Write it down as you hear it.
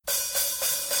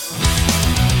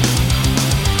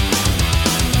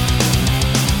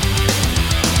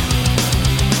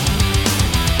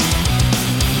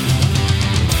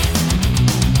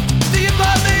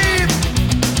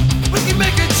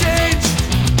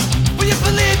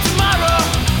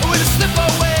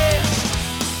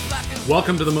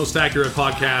Welcome to the Most Accurate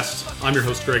Podcast. I'm your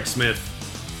host, Greg Smith.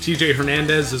 TJ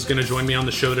Hernandez is going to join me on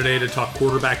the show today to talk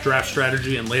quarterback draft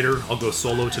strategy, and later I'll go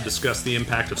solo to discuss the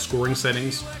impact of scoring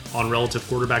settings on relative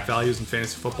quarterback values in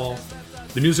fantasy football.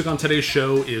 The music on today's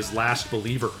show is Last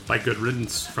Believer by Good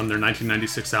Riddance from their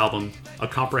 1996 album, A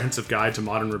Comprehensive Guide to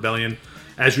Modern Rebellion.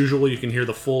 As usual, you can hear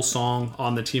the full song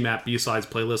on the Team App B-Sides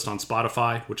playlist on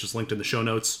Spotify, which is linked in the show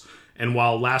notes. And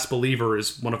while Last Believer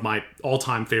is one of my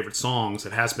all-time favorite songs,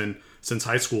 it has been since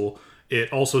high school,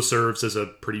 it also serves as a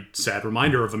pretty sad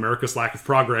reminder of America's lack of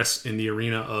progress in the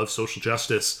arena of social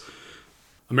justice.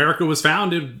 America was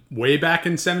founded way back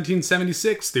in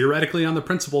 1776, theoretically on the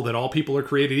principle that all people are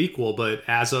created equal, but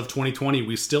as of 2020,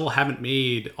 we still haven't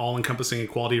made all-encompassing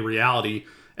equality a reality,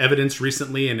 evidenced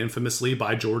recently and infamously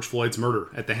by George Floyd's murder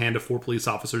at the hand of 4 police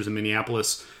officers in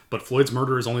Minneapolis. But Floyd's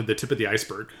murder is only the tip of the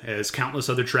iceberg, as countless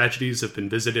other tragedies have been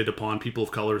visited upon people of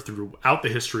color throughout the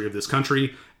history of this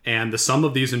country, and the sum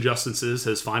of these injustices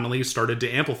has finally started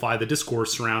to amplify the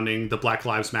discourse surrounding the Black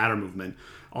Lives Matter movement.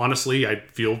 Honestly, I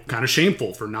feel kind of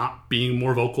shameful for not being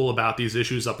more vocal about these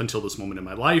issues up until this moment in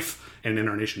my life and in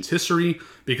our nation's history,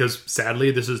 because sadly,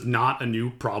 this is not a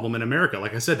new problem in America.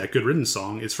 Like I said, that Good Riddance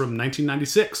song is from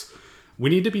 1996.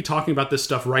 We need to be talking about this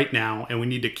stuff right now, and we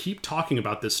need to keep talking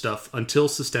about this stuff until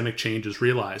systemic change is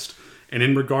realized. And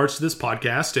in regards to this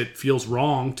podcast, it feels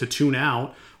wrong to tune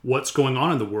out what's going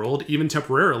on in the world, even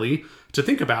temporarily, to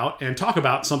think about and talk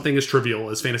about something as trivial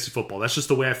as fantasy football. That's just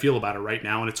the way I feel about it right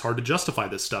now, and it's hard to justify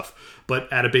this stuff.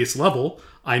 But at a base level,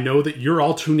 I know that you're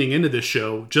all tuning into this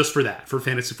show just for that, for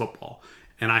fantasy football.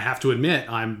 And I have to admit,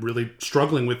 I'm really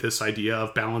struggling with this idea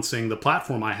of balancing the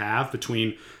platform I have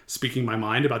between speaking my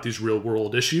mind about these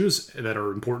real-world issues that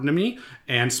are important to me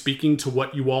and speaking to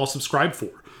what you all subscribe for.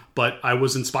 But I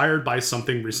was inspired by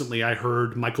something recently I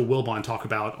heard Michael Wilbon talk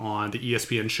about on the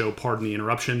ESPN show Pardon the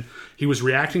Interruption. He was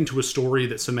reacting to a story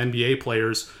that some NBA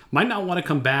players might not want to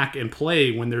come back and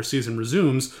play when their season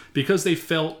resumes because they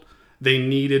felt they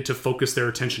needed to focus their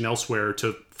attention elsewhere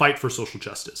to fight for social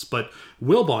justice. But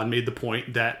Wilbon made the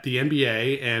point that the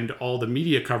NBA and all the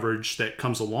media coverage that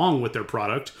comes along with their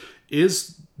product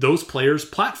is those players'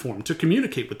 platform to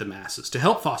communicate with the masses, to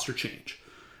help foster change.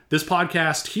 This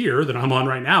podcast here that I'm on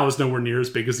right now is nowhere near as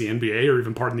big as the NBA or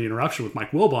even Pardon the Interruption with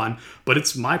Mike Wilbon, but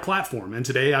it's my platform, and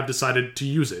today I've decided to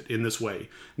use it in this way.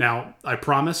 Now, I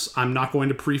promise I'm not going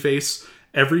to preface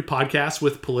every podcast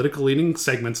with political-leaning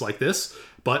segments like this,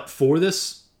 but for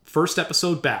this first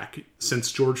episode back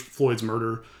since George Floyd's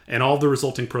murder and all the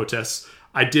resulting protests,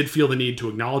 I did feel the need to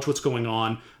acknowledge what's going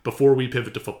on before we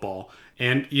pivot to football.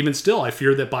 And even still, I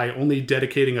fear that by only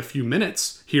dedicating a few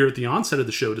minutes here at the onset of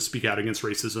the show to speak out against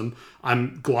racism,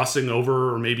 I'm glossing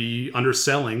over or maybe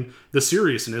underselling the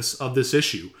seriousness of this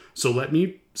issue. So let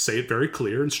me say it very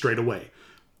clear and straight away.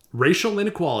 Racial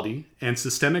inequality and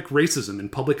systemic racism in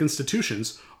public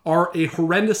institutions are a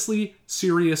horrendously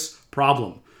serious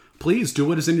problem. Please do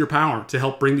what is in your power to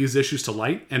help bring these issues to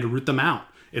light and to root them out.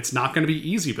 It's not going to be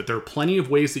easy, but there are plenty of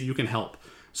ways that you can help.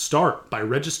 Start by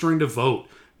registering to vote.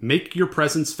 Make your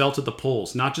presence felt at the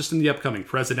polls, not just in the upcoming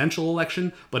presidential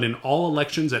election, but in all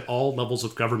elections at all levels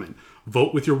of government.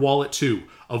 Vote with your wallet too.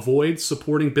 Avoid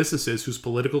supporting businesses whose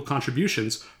political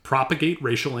contributions propagate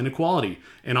racial inequality.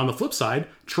 And on the flip side,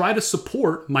 try to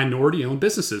support minority-owned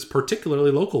businesses,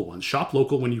 particularly local ones. Shop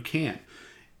local when you can.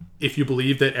 If you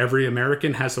believe that every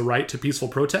American has the right to peaceful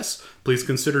protests, please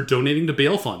consider donating to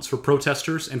bail funds for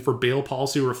protesters and for bail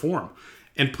policy reform.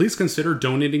 And please consider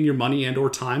donating your money and or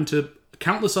time to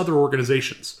countless other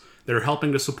organizations that are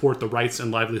helping to support the rights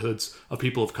and livelihoods of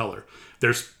people of color.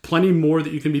 There's plenty more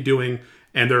that you can be doing,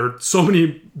 and there are so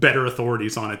many better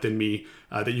authorities on it than me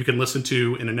that you can listen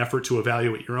to in an effort to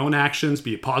evaluate your own actions,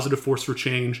 be a positive force for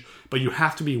change, but you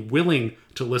have to be willing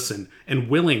to listen and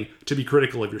willing to be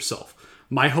critical of yourself.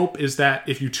 My hope is that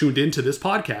if you tuned into this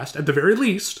podcast, at the very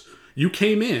least, you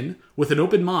came in with an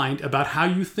open mind about how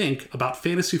you think about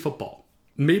fantasy football.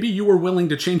 Maybe you were willing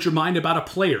to change your mind about a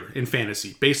player in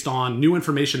fantasy based on new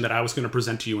information that I was going to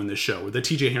present to you in this show, or that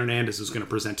TJ Hernandez is going to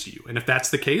present to you. And if that's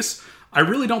the case, I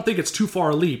really don't think it's too far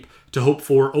a leap to hope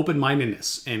for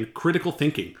open-mindedness and critical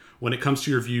thinking when it comes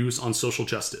to your views on social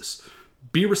justice.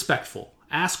 Be respectful,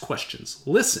 ask questions,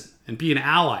 listen, and be an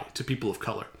ally to people of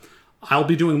color. I'll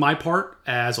be doing my part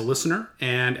as a listener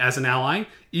and as an ally,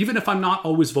 even if I'm not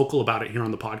always vocal about it here on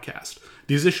the podcast.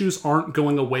 These issues aren't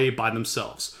going away by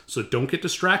themselves, so don't get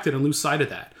distracted and lose sight of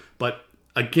that. But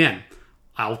again,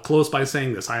 I'll close by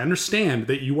saying this. I understand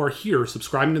that you are here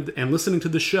subscribing to and listening to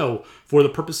the show for the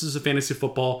purposes of fantasy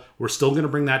football. We're still going to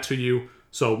bring that to you.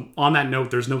 So on that note,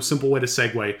 there's no simple way to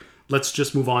segue. Let's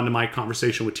just move on to my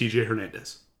conversation with TJ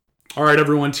Hernandez. All right,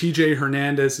 everyone. TJ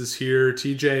Hernandez is here.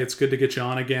 TJ, it's good to get you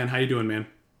on again. How you doing, man?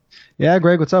 Yeah,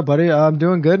 Greg, what's up, buddy? I'm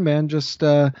doing good, man. Just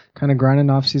kind of grinding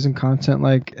off-season content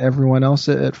like everyone else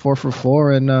at 4 for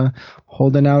 4 and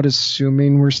holding out,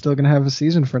 assuming we're still going to have a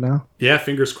season for now. Yeah,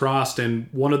 fingers crossed. And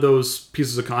one of those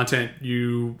pieces of content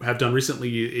you have done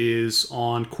recently is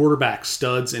on quarterback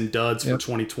studs and duds for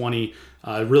 2020.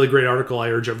 Really great article. I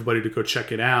urge everybody to go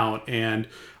check it out. And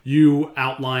you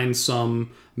outline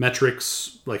some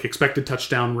metrics like expected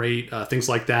touchdown rate, things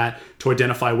like that, to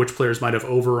identify which players might have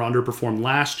over or underperformed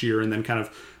last year, and then kind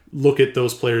of look at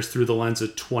those players through the lens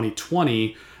of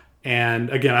 2020.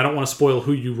 And again, I don't want to spoil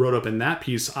who you wrote up in that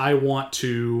piece. I want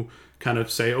to kind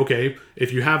of say, okay,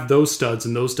 if you have those studs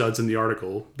and those duds in the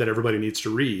article that everybody needs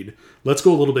to read, let's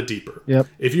go a little bit deeper. Yep.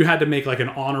 If you had to make like an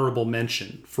honorable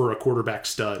mention for a quarterback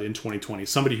stud in 2020,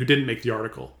 somebody who didn't make the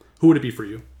article, who would it be for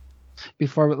you?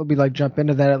 Before we jump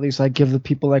into that, at least give the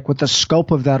people what the scope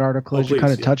of that article is. You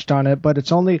kind of touched on it, but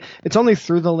it's only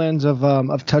through the lens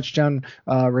of touchdown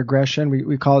regression.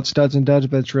 We call it studs and duds,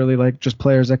 but it's really just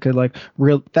players that could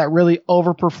really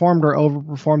overperformed or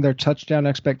overperformed their touchdown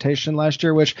expectation last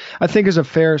year, which I think is a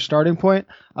fair starting point,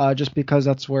 just because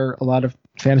that's where a lot of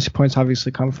fantasy points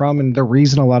obviously come from, and the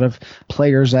reason a lot of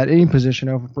players at any position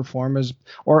overperform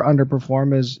or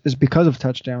underperform is because of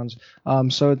touchdowns.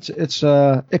 So it's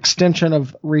extension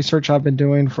of research I've been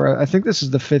doing for, I think this is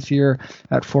the 5th year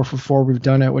at 4 for 4 we've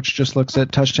done it, which just looks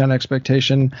at touchdown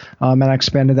expectation, and I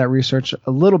expanded that research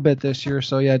a little bit this year.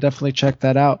 So yeah, definitely check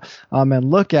that out and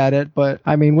look at it. But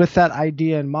I mean, with that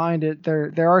idea in mind,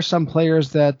 there are some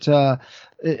players that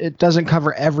it doesn't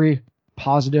cover every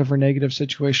positive or negative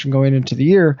situation going into the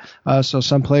year. So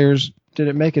some players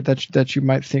didn't make it that you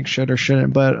might think should or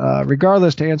shouldn't. But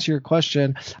regardless, to answer your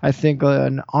question, I think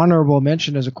an honorable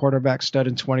mention as a quarterback stud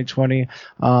in 2020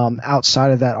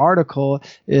 outside of that article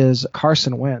is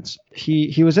Carson Wentz.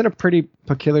 He was in a pretty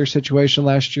peculiar situation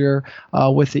last year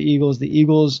with the Eagles. The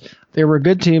Eagles, they were a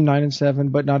good team,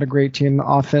 9-7, but not a great team. The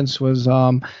offense was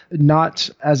not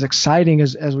as exciting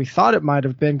as we thought it might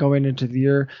have been going into the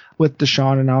year with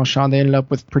Deshaun and Alshon. They ended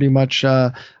up with pretty much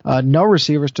no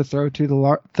receivers to throw to,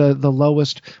 the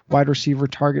lowest wide receiver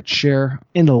target share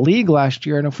in the league last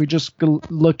year. And if we just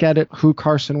look at it, who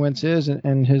Carson Wentz is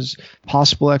and his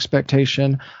possible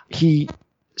expectation,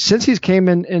 since he's came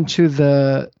into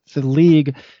the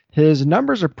league, his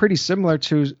numbers are pretty similar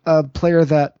to a player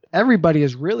that everybody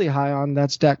is really high on.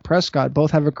 That's Dak Prescott.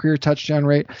 Both have a career touchdown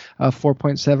rate of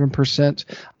 4.7%.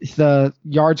 The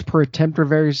yards per attempt are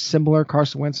very similar.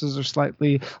 Carson Wentz's are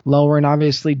slightly lower, and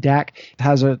obviously Dak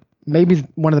has maybe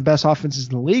one of the best offenses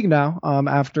in the league now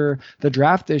after the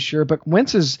draft this year. But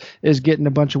Wentz is getting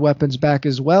a bunch of weapons back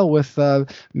as well, with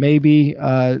maybe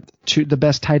the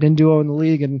best tight end duo in the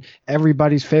league and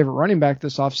everybody's favorite running back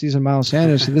this offseason, Miles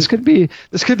Sanders. So this could be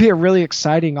a really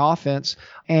exciting offense.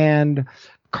 And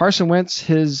Carson Wentz,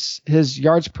 his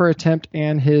yards per attempt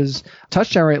and his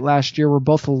touchdown rate last year were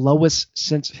both the lowest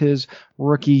since his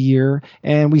rookie year.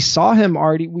 And we saw him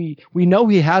already. We know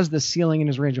he has the ceiling in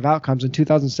his range of outcomes. In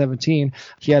 2017,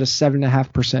 he had a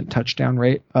 7.5% touchdown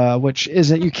rate, which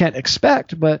you can't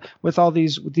expect. But with all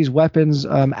these weapons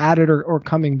added or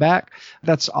coming back,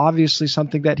 that's obviously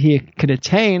something that he could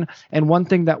attain. And one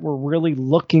thing that we're really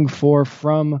looking for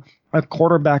from a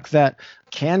quarterback that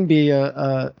can be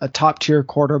a top tier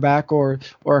quarterback or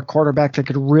a quarterback that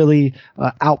could really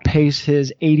outpace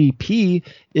his ADP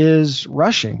is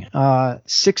rushing.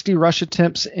 60 rush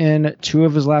attempts in 2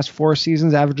 of his last 4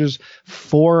 seasons, averages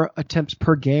 4 attempts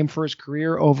per game for his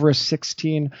career over a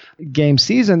 16 game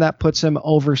season. That puts him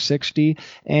over 60.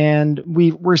 And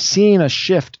we're seeing a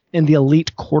shift in the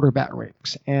elite quarterback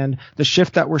ranks. And the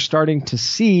shift that we're starting to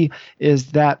see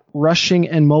is that rushing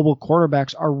and mobile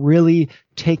quarterbacks are really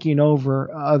taking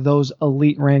over those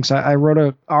elite ranks. I wrote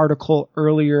an article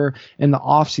earlier in the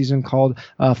offseason called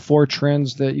 4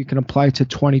 Trends that you can apply to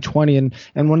 2020.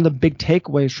 And one of the big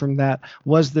takeaways from that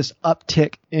was this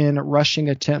uptick in rushing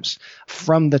attempts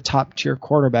from the top tier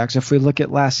quarterbacks. If we look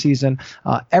at last season,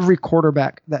 every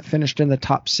quarterback that finished in the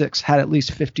top 6 had at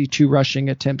least 52 rushing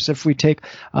attempts. If we take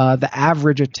the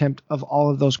average attempt of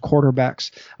all of those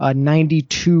quarterbacks,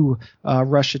 92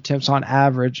 rush attempts on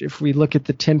average. If we look at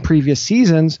the 10 previous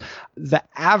seasons, the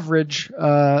average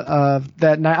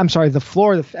the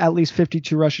floor of at least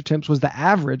 52 rush attempts was the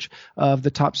average of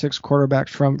the top 6 quarterbacks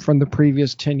from the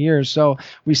previous 10 years. So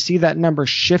we see that number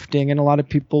shifting, and a lot of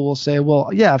people will say, well,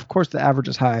 yeah, of course the average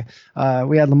is high.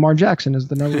 We had Lamar Jackson as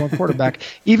the number 1 quarterback.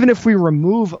 Even if we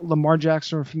remove Lamar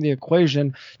Jackson from the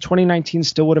equation, 2019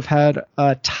 still would have had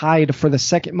tied for the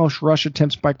second most rush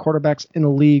attempts by quarterbacks in the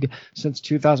league since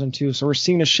 2002. So we're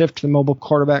seeing a shift to the mobile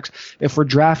quarterbacks. If we're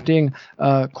drafting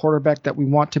a quarterback that we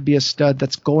want to be a stud,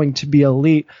 that's going to be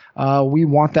elite, we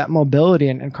want that mobility.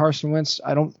 And Carson Wentz,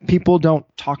 people don't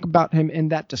talk about him in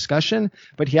that discussion,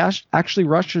 but he actually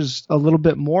rushes a little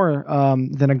bit more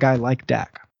than a guy like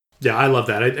Dak. Yeah, I love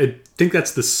that. I think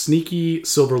that's the sneaky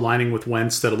silver lining with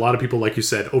Wentz that a lot of people, like you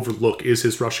said, overlook is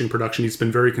his rushing production. He's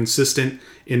been very consistent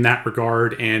in that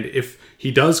regard. And if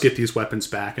he does get these weapons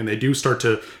back and they do start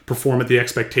to perform at the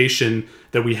expectation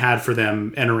that we had for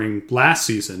them entering last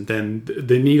season, then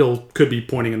the needle could be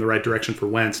pointing in the right direction for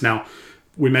Wentz. Now,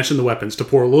 we mentioned the weapons. To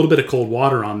pour a little bit of cold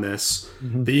water on this,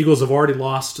 the Eagles have already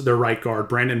lost their right guard.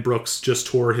 Brandon Brooks just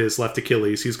tore his left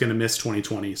Achilles. He's going to miss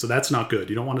 2020, so that's not good.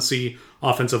 You don't want to see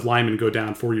offensive linemen go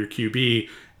down for your QB.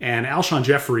 And Alshon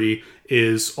Jeffrey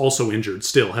is also injured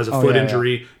still, has a foot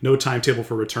injury, no timetable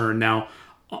for return. Now,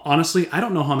 honestly, I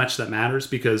don't know how much that matters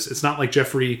because it's not like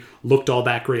Jeffrey looked all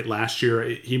that great last year.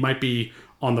 He might be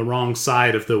on the wrong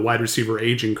side of the wide receiver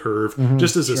aging curve.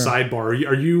 Just as a sidebar,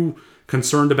 are you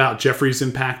concerned about Jeffrey's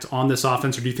impact on this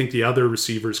offense, or do you think the other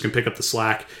receivers can pick up the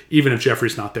slack even if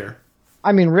Jeffrey's not there?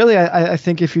 I mean, really, I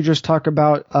think if you just talk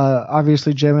about,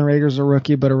 obviously Jalen Reagor's a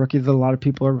rookie, but a rookie that a lot of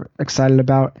people are excited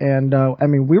about. And I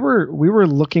mean, we were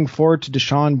looking forward to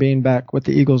Deshaun being back with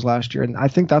the Eagles last year. And I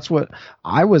think that's what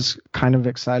I was kind of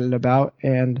excited about.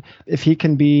 And if he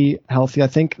can be healthy, I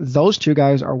think those two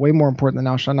guys are way more important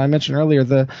than Alshon. I mentioned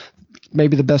earlier,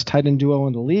 maybe the best tight end duo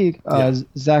in the league.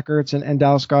 Zach Ertz and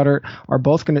Dallas Goedert are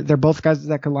they're both guys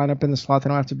that can line up in the slot. They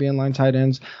don't have to be inline tight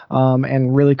ends,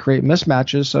 and really create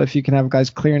mismatches. So if you can have guys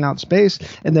clearing out space,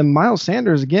 and then Miles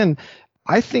Sanders, again,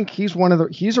 I think he's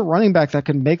a running back that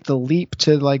can make the leap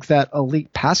to like that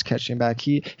elite pass catching back.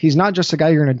 He's not just a guy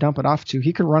you're going to dump it off to.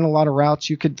 He could run a lot of routes.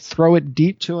 You could throw it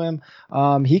deep to him.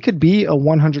 He could be a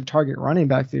 100 target running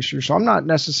back this year. So I'm not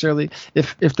necessarily,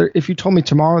 if you told me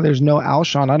tomorrow there's no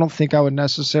Alshon, I don't think I would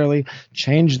necessarily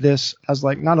change this as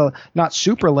like not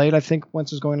super late. I think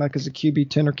Wentz is going like as a QB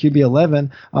 10 or QB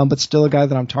 11, but still a guy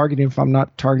that I'm targeting if I'm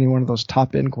not targeting one of those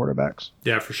top end quarterbacks.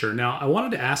 Yeah, for sure. Now I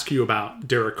wanted to ask you about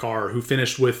Derek Carr, who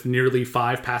finished with nearly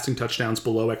 5 passing touchdowns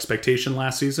below expectation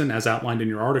last season, as outlined in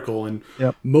your article. And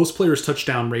most players'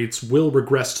 touchdown rates will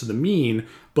regress to the mean,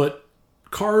 but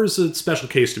Carr's a special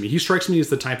case to me. He strikes me as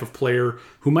the type of player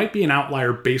who might be an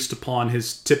outlier based upon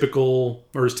his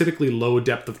typically low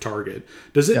depth of target.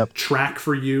 Does it track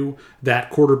for you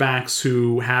that quarterbacks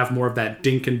who have more of that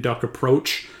dink and duck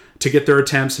approach to get their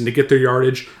attempts and to get their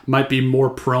yardage might be more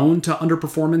prone to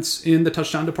underperformance in the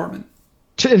touchdown department?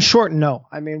 In short, no.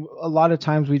 I mean, a lot of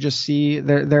times we just see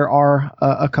there are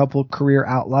a couple career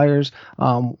outliers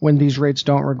when these rates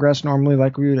don't regress normally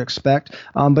like we would expect.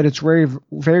 But it's very,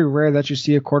 very rare that you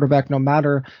see a quarterback, no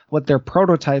matter what their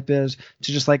prototype is,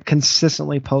 to just like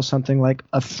consistently post something like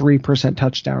a 3%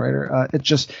 touchdown rate.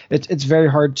 It's very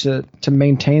hard to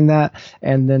maintain that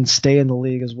and then stay in the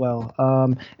league as well.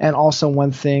 And also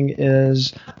one thing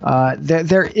is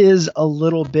there is a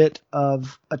little bit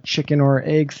of a chicken or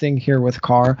egg thing here with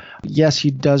Carr. Yes,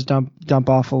 he does dump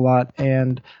off a lot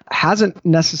and hasn't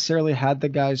necessarily had the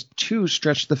guys to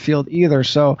stretch the field either.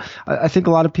 So I think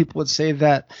a lot of people would say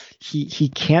that he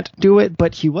can't do it,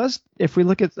 but he was. If we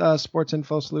look at Sports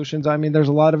Info Solutions, I mean, there's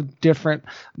a lot of different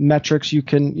metrics you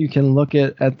can look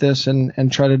at this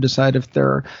and try to decide if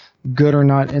they're good or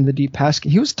not in the deep pass.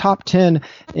 He was top 10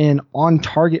 in on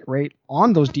target rate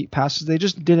on those deep passes. They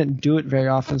just didn't do it very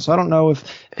often. So I don't know if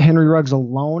Henry Ruggs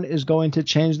alone is going to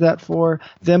change that for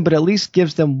them, but at least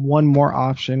gives them one more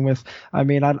option with, I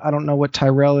mean, I don't know what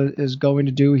Tyrell is going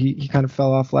to do. He kind of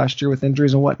fell off last year with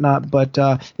injuries and whatnot, but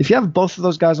if you have both of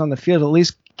those guys on the field, at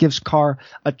least gives Carr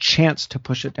a chance to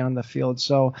push it down the field.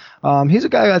 So he's a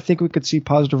guy I think we could see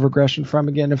positive regression from.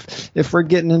 Again, if we're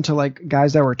getting into like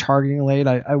guys that we're targeting late,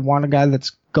 I want a guy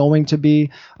that's going to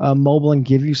be mobile and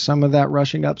give you some of that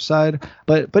rushing upside.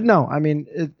 But no, I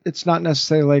mean, it's not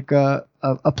necessarily like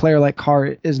a player like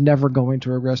Carr is never going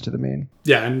to regress to the mean.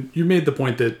 Yeah, and you made the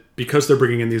point that because they're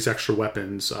bringing in these extra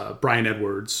weapons, Bryan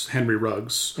Edwards, Henry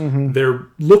Ruggs, they're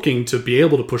looking to be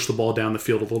able to push the ball down the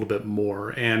field a little bit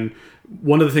more. And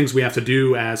one of the things we have to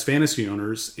do as fantasy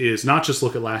owners is not just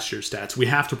look at last year's stats. We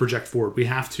have to project forward. We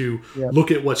have to look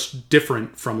at what's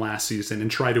different from last season and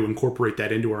try to incorporate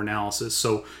that into our analysis.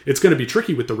 So it's going to be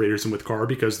tricky with the Raiders and with Carr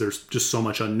because there's just so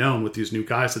much unknown with these new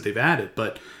guys that they've added.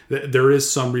 But there is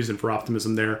some reason for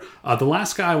optimism there. The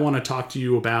last guy I want to talk to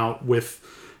you about with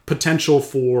potential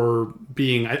for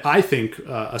being, I think,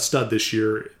 a stud this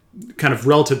year, kind of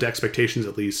relative to expectations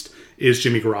at least, is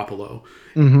Jimmy Garoppolo.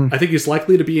 I think he's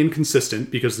likely to be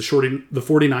inconsistent because the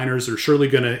 49ers are surely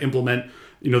going to implement,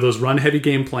 those run-heavy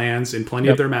game plans in plenty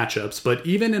of their matchups. But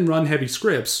even in run-heavy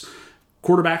scripts,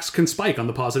 quarterbacks can spike on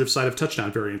the positive side of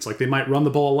touchdown variance. Like, they might run the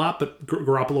ball a lot, but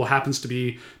Garoppolo happens to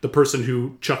be the person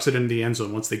who chucks it into the end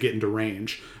zone once they get into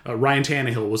range. Ryan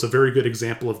Tannehill was a very good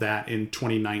example of that in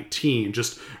 2019.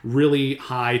 Just really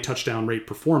high touchdown rate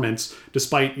performance,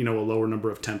 despite, a lower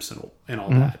number of attempts and all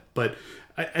that. But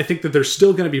I think that there's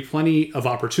still going to be plenty of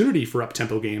opportunity for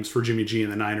up-tempo games for Jimmy G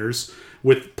and the Niners,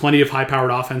 with plenty of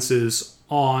high-powered offenses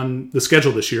on the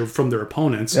schedule this year from their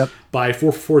opponents. By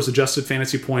 444's adjusted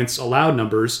fantasy points allowed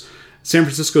numbers, San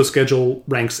Francisco's schedule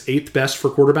ranks 8th best for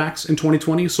quarterbacks in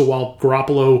 2020. So while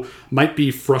Garoppolo might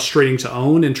be frustrating to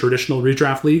own in traditional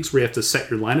redraft leagues where you have to set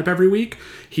your lineup every week,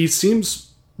 he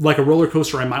seems like a roller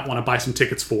coaster I might want to buy some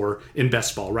tickets for in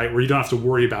best ball, right? Where you don't have to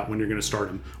worry about when you're going to start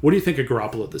him. What do you think of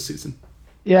Garoppolo this season?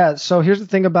 Yeah, so here's the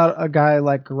thing about a guy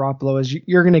like Garoppolo is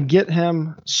you're going to get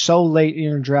him so late in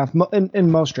your draft.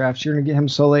 In most drafts, you're going to get him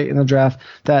so late in the draft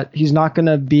that he's not going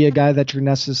to be a guy that you're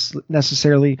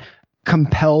necessarily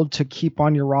compelled to keep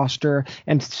on your roster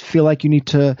and feel like you need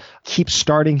to keep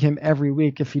starting him every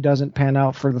week if he doesn't pan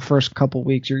out for the first couple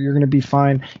weeks. You're going to be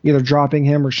fine either dropping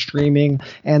him or streaming.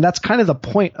 And that's kind of the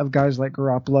point of guys like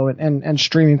Garoppolo and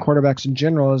streaming quarterbacks in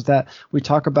general, is that we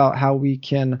talk about how we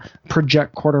can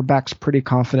project quarterbacks pretty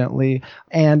confidently.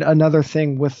 And another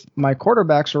thing with my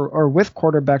quarterbacks or with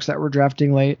quarterbacks that we're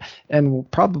drafting late, and we'll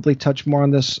probably touch more on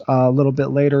this a little bit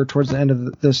later towards the end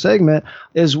of the segment,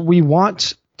 is we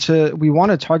want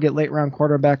to target late round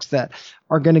quarterbacks that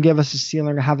are going to give us a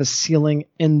ceiling or have a ceiling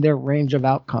in their range of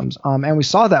outcomes. And we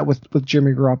saw that with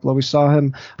Jimmy Garoppolo. We saw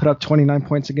him put up 29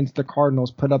 points against the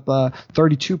Cardinals, put up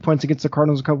 32 points against the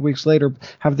Cardinals a couple weeks later,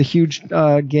 have the huge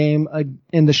game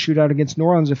in the shootout against New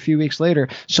Orleans a few weeks later.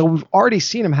 So we've already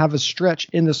seen him have a stretch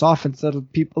in this offense that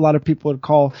a lot of people would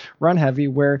call run heavy,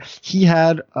 where he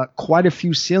had quite a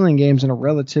few ceiling games in a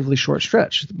relatively short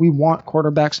stretch. We want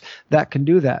quarterbacks that can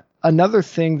do that. Another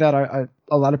thing that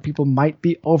a lot of people might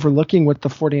be overlooking with the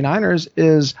 49ers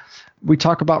is we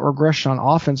talk about regression on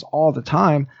offense all the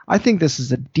time. I think this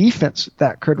is a defense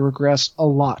that could regress a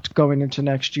lot going into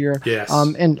next year. Yes.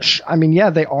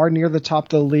 They are near the top of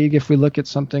the league if we look at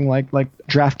something like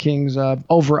DraftKings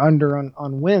over-under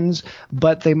on wins,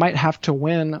 but they might have to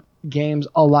win games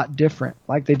a lot different,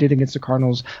 like they did against the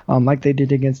Cardinals, like they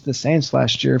did against the Saints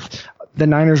last year. The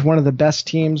Niners, one of the best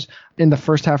teams in the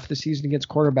first half of the season against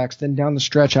quarterbacks. Then down the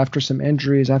stretch, after some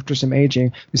injuries, after some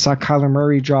aging, we saw Kyler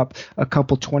Murray drop a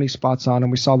couple 20 spots on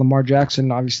him. We saw Lamar Jackson,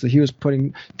 obviously, he was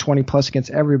putting 20 plus against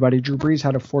everybody. Drew Brees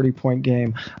had a 40-point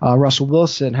game. Russell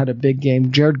Wilson had a big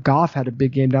game. Jared Goff had a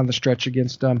big game down the stretch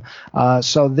against them.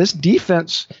 So this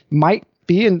defense might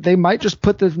be, and they might just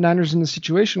put the Niners in a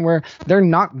situation where they're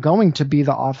not going to be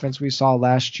the offense we saw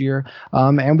last year,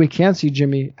 and we can see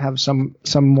Jimmy have some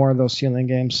more of those ceiling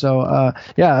games. So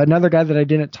another guy that I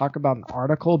didn't talk about in the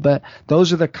article, but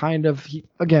those are the kind of, he's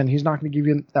not going to give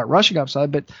you that rushing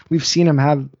upside, but we've seen him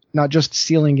have not just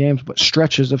ceiling games but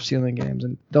stretches of ceiling games,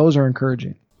 and those are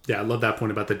encouraging. Yeah, I love that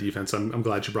point about the defense. I'm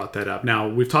glad you brought that up. Now,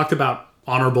 we've talked about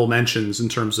honorable mentions in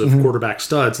terms of quarterback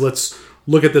studs. Let's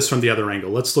look at this from the other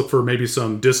angle. Let's look for maybe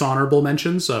some dishonorable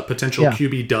mentions, potential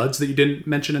QB duds that you didn't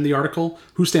mention in the article.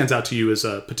 Who stands out to you as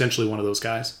potentially one of those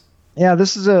guys? Yeah,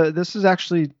 this is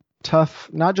actually tough,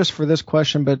 not just for this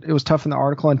question, but it was tough in the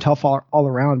article and tough all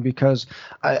around, because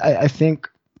I think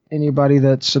anybody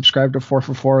that's subscribed to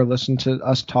 4for4 or listened to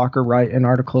us talk or write in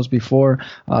articles before,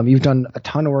 you've done a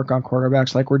ton of work on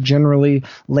quarterbacks. Like, we're generally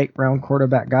late round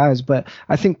quarterback guys, but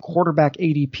I think quarterback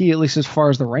ADP, at least as far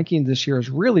as the ranking this year, is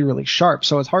really, really sharp.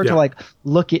 So it's hard to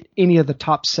look at any of the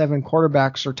top 7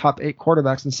 quarterbacks or top 8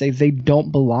 quarterbacks and say they don't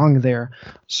belong there.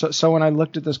 So when I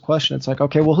looked at this question, it's like,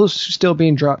 okay, well, who's still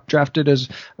being drafted as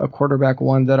a quarterback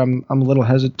one that I'm a little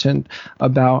hesitant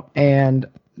about? And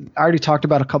I already talked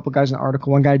about a couple guys in the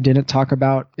article. One guy I didn't talk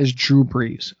about is Drew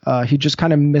Brees. He just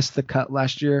kind of missed the cut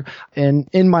last year. And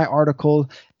in my article,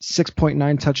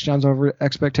 6.9 touchdowns over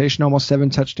expectation, almost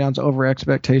 7 touchdowns over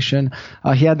expectation.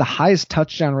 He had the highest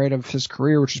touchdown rate of his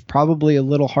career, which is probably a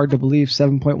little hard to believe,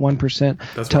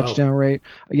 7.1% touchdown rate.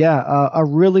 Yeah, a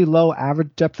really low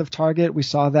average depth of target. We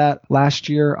saw that last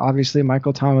year. Obviously,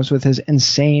 Michael Thomas with his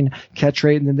insane catch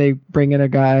rate, and then they bring in a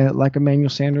guy like Emmanuel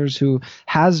Sanders who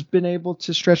has been able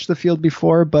to stretch the field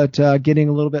before, but getting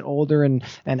a little bit older, and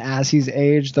as he's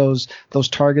aged, those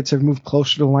targets have moved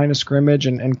closer to the line of scrimmage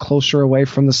and closer away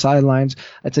from the sidelines.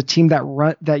 It's a team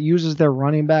that uses their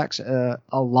running backs a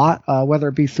lot, whether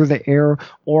it be through the air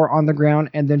or on the ground.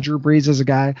 And then Drew Brees is a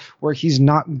guy where he's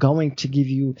not going to give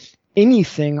you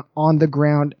anything on the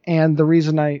ground. And the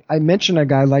reason I mention a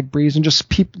guy like Brees and just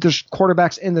there's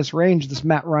quarterbacks in this range, this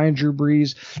Matt Ryan, Drew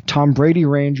Brees, Tom Brady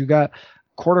range. You got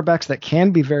quarterbacks that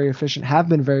can be very efficient, have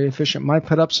been very efficient, might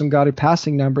put up some gaudy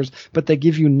passing numbers, but they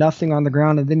give you nothing on the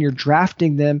ground. And then you're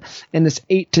drafting them in this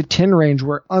 8 to 10 range,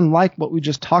 where unlike what we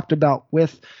just talked about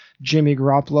with Jimmy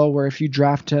Garoppolo, where if you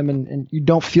draft him and you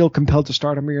don't feel compelled to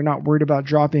start him or you're not worried about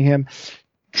dropping him,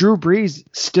 Drew Brees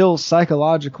still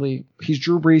psychologically, he's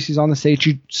Drew Brees. He's on the stage.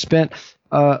 You spent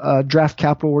draft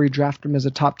capital where you draft him as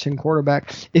a top 10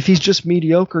 quarterback. If he's just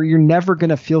mediocre, you're never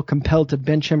going to feel compelled to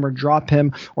bench him or drop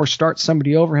him or start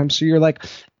somebody over him. So you're like,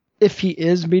 if he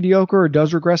is mediocre or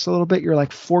does regress a little bit, you're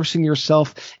like forcing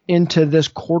yourself into this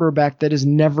quarterback that is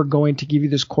never going to give you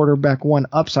this quarterback one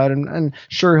upside. And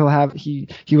sure, he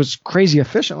was crazy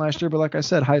efficient last year, but like I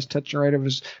said, highest touchdown rate of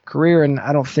his career. And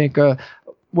I don't think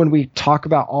when we talk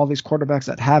about all these quarterbacks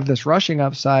that have this rushing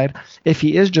upside, if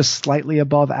he is just slightly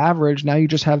above average, now you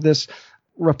just have this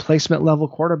replacement level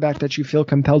quarterback that you feel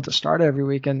compelled to start every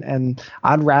week. And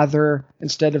I'd rather,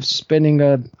 instead of spending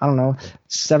a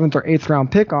 7th or 8th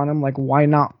round pick on him, like, why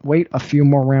not wait a few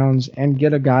more rounds and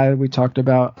get a guy we talked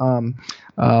about,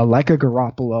 like a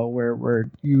Garoppolo, where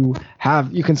you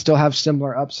can still have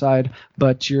similar upside,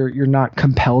 but you're not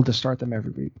compelled to start them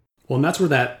every week. Well, and that's where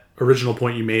that original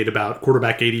point you made about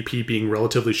quarterback ADP being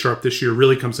relatively sharp this year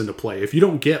really comes into play. If you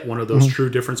don't get one of those true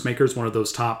difference makers, one of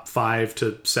those top 5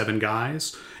 to 7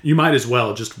 guys, you might as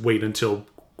well just wait until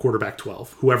quarterback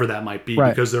 12, whoever that might be,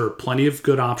 because there are plenty of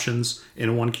good options in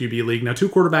a 1 QB league. Now, 2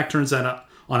 quarterback turns that up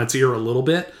on its ear a little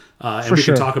bit, and we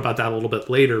can talk about that a little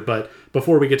bit later. But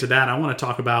before we get to that, I want to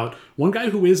talk about one guy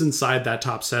who is inside that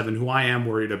top 7, who I am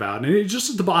worried about, and it's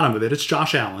just at the bottom of it. It's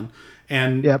Josh Allen.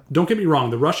 And don't get me wrong,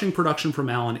 the rushing production from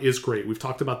Allen is great. We've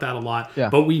talked about that a lot. Yeah.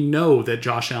 But we know that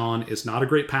Josh Allen is not a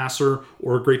great passer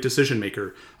or a great decision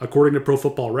maker. According to Pro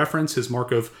Football Reference, his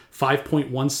mark of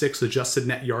 5.16 adjusted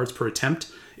net yards per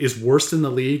attempt is worst in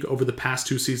the league over the past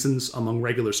 2 seasons among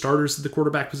regular starters at the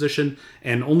quarterback position,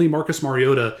 and only Marcus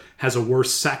Mariota has a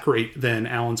worse sack rate than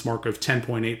Allen's mark of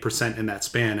 10.8% in that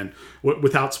span. And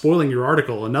without spoiling your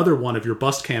article, another one of your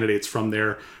bust candidates from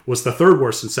there was the 3rd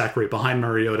worst in sack rate behind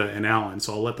Mariota and Allen,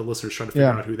 so I'll let the listeners try to figure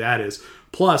out who that is.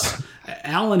 Plus,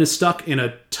 Allen is stuck in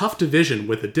a tough division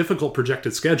with a difficult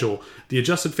projected schedule. The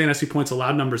adjusted fantasy points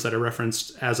allowed numbers that I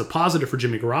referenced as a positive for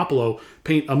Jimmy Garoppolo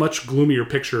paint a much gloomier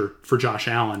picture for Josh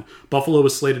Allen. Buffalo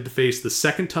is slated to face the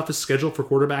 2nd toughest schedule for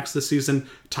quarterbacks this season,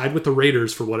 tied with the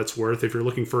Raiders for what it's worth, if you're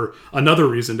looking for another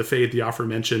reason to fade the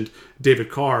aforementioned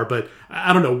David Carr. But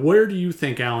I don't know, where do you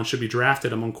think Allen should be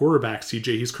drafted among quarterbacks,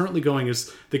 CJ? He's currently going as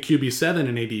the QB7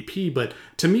 in ADP, but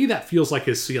to me that feels like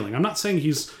his ceiling. I'm not saying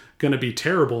he's going to be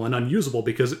terrible and unusable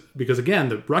because again,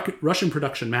 the rushing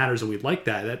production matters, and we'd like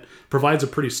that. That provides a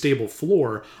pretty stable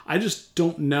floor. I just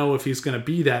don't know if he's going to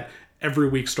be that every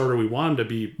week starter we want him to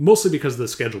be, mostly because of the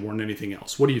schedule more than anything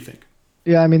else. What do you think?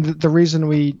 Yeah, I mean, the reason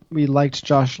we liked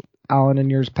Josh Allen in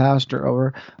years past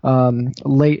or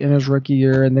late in his rookie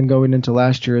year and then going into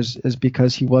last year is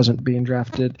because he wasn't being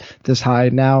drafted this high.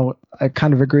 Now, I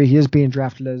kind of agree. He is being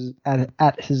drafted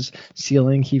at his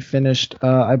ceiling. He finished,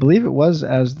 I believe it was,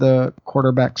 as the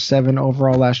quarterback 7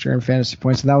 overall last year in fantasy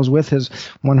points, and that was with his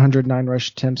 109 rush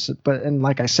attempts. And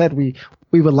like I said, we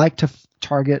would like to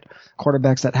target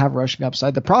quarterbacks that have rushing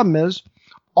upside. The problem is,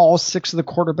 all 6 of the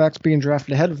quarterbacks being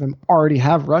drafted ahead of him already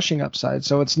have rushing upside.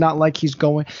 So it's not like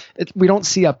we don't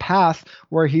see a path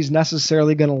where he's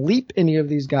necessarily going to leap any of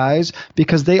these guys,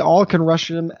 because they all can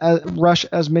rush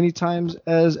as many times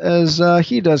as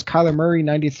he does. Kyler Murray,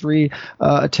 93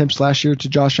 attempts last year to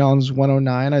Josh Allen's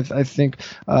 109. I think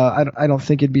I don't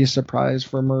think it'd be a surprise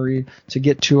for Murray to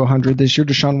get to 100 this year.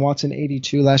 Deshaun Watson,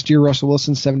 82 last year. Russell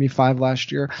Wilson, 75 last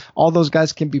year. All those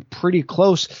guys can be pretty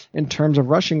close in terms of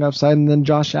rushing upside, and then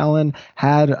Josh Josh Allen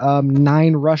had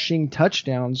 9 rushing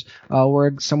touchdowns,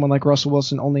 where someone like Russell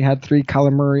Wilson only had 3,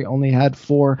 Kyler Murray only had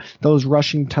 4. Those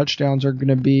rushing touchdowns are going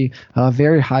to be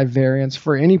very high variance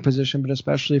for any position, but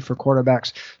especially for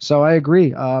quarterbacks. So I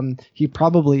agree. He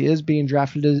probably is being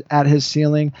drafted at his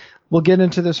ceiling. We'll get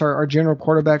into this, our general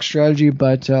quarterback strategy,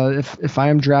 but if I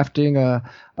am drafting a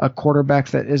quarterback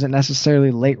that isn't necessarily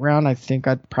late round, I think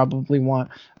I'd probably want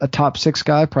a top 6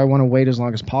 guy. Probably want to wait as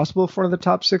long as possible for the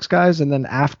top 6 guys. And then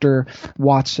after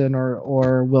Watson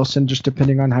or Wilson, just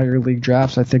depending on how your league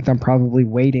drafts, I think I'm probably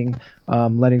waiting,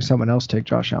 letting someone else take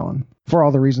Josh Allen for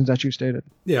all the reasons that you stated.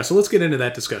 Yeah, so let's get into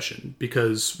that discussion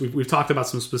because we've talked about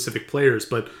some specific players,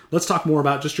 but let's talk more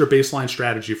about just your baseline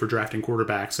strategy for drafting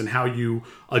quarterbacks and how you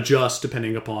adjust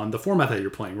depending upon the format that you're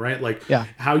playing, right? Like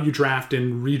how you draft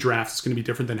in redraft is going to be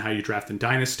different than how you draft in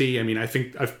Dynasty. I mean, I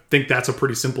think that's a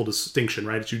pretty simple distinction,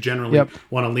 right? It's you generally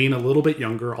want to lean a little bit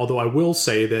younger, although I will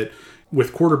say that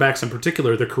with quarterbacks in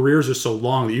particular, the careers are so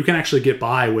long that you can actually get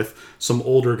by with some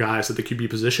older guys at the QB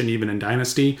position, even in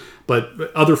Dynasty.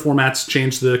 But other formats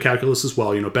change the calculus as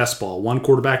well. You know, best ball, 1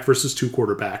 quarterback versus 2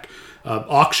 quarterback.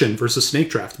 Auction versus snake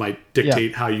draft might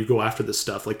dictate how you go after this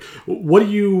stuff. Like, what do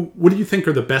you think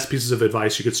are the best pieces of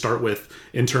advice you could start with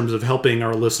in terms of helping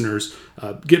our listeners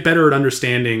get better at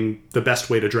understanding the best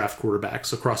way to draft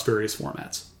quarterbacks across various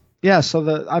formats? Yeah, so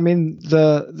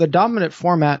the dominant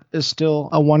format is still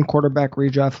a 1 quarterback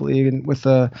redraft league with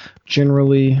a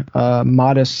generally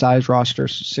modest size roster,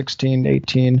 16,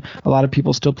 18. A lot of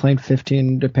people still playing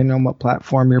 15, depending on what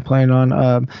platform you're playing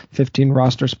on, 15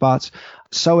 roster spots.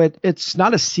 So it's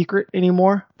not a secret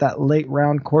anymore that late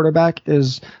round quarterback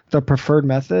is the preferred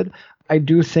method. I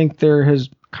do think there has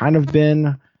kind of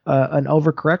been an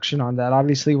overcorrection on that.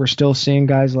 Obviously, we're still seeing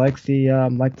guys like the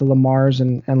Lamars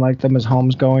and like the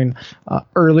Mahomes going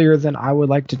earlier than I would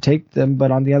like to take them.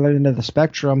 But on the other end of the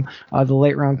spectrum, the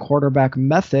late round quarterback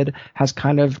method has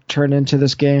kind of turned into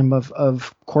this game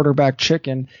of quarterback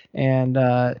chicken. And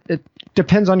it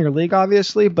depends on your league,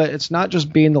 obviously, but it's not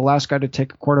just being the last guy to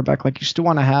take a quarterback. Like, you still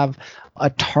want to have a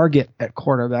target at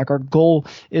quarterback. Our goal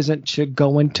isn't to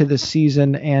go into the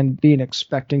season and being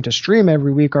expecting to stream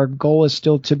every week. Our goal is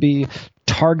still to be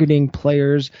targeting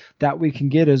players that we can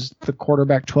get as the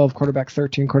quarterback 12, quarterback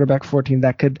 13, quarterback 14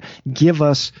 that could give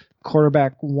us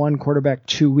quarterback 1, quarterback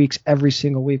 2 weeks every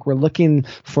single week. We're looking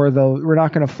for we're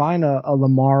not going to find a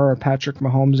Lamar or Patrick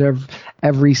Mahomes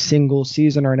every single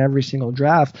season or in every single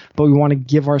draft, but we want to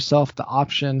give ourselves the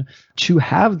option to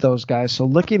have those guys. So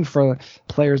looking for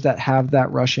players that have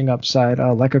that rushing upside,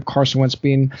 like a Carson Wentz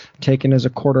being taken as a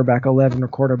quarterback 11 or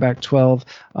quarterback 12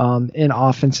 in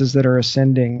offenses that are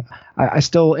ascending. I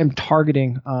still am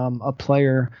targeting a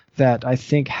player that I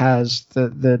think has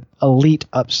the elite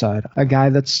upside, a guy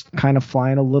that's kind of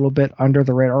flying a little bit under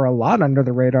the radar, or a lot under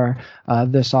the radar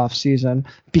this offseason,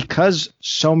 because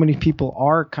so many people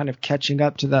are kind of catching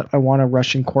up to that. I want a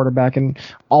rushing quarterback, and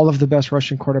all of the best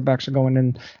rushing quarterbacks are going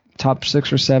in top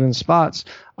 6 or 7 spots.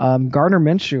 Gardner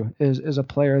Minshew is a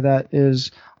player that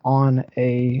is on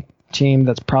a team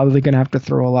that's probably going to have to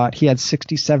throw a lot. He had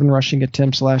 67 rushing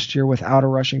attempts last year without a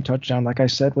rushing touchdown. Like I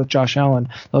said, with Josh Allen,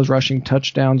 those rushing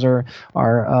touchdowns are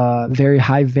very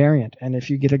high variant. And if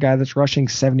you get a guy that's rushing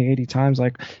 70, 80 times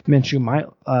like Minshew might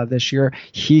this year,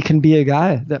 he can be a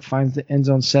guy that finds the end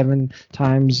zone 7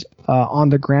 times on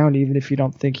the ground, even if you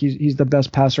don't think he's the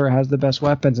best passer or has the best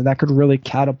weapons. And that could really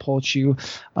catapult you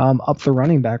up the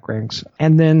running back ranks.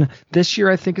 And then this year,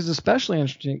 I think, is especially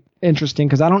interesting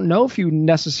because I don't know if you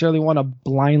necessarily want to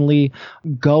blindly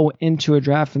go into a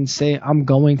draft and say, I'm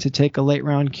going to take a late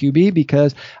round QB,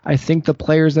 because I think the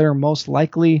players that are most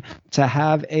likely to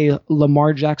have a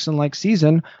Lamar Jackson-like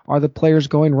season are the players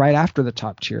going right after the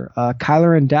top tier.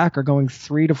 Kyler and Dak are going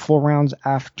 3 to 4 rounds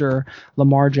after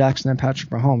Lamar Jackson and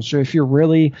Patrick Mahomes. So if you're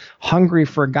really hungry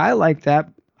for a guy like that,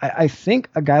 I think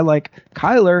a guy like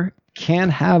Kyler can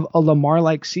have a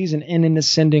Lamar-like season in an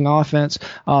ascending offense.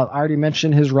 I already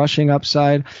mentioned his rushing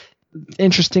upside.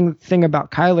 Interesting thing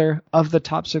about Kyler, of the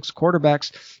top 6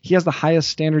 quarterbacks, he has the highest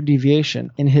standard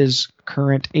deviation in his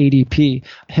current ADP.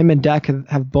 Him and Dak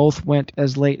have both went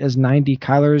as late as 90.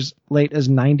 Kyler's late as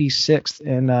 96th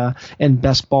in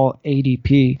best ball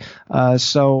ADP.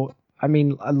 So I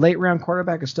mean, a late round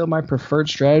quarterback is still my preferred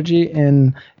strategy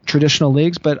in traditional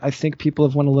leagues, but I think people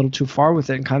have went a little too far with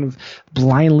it and kind of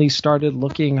blindly started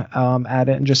looking at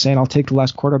it and just saying, I'll take the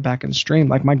last quarterback and stream.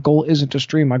 Like, my goal isn't to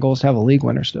stream. My goal is to have a league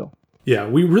winner still. Yeah,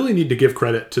 we really need to give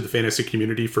credit to the fantasy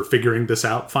community for figuring this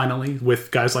out finally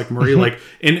with guys like Murray. Like,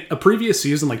 in a previous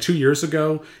season, like 2 years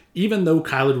ago, even though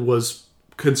Kyler was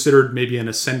considered maybe an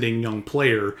ascending young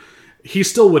player, he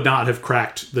still would not have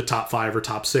cracked the top 5 or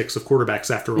top 6 of quarterbacks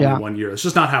after only 1 year. It's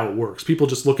just not how it works. People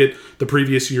just look at the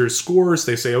previous year's scores.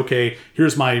 They say, okay,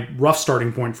 here's my rough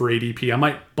starting point for ADP. I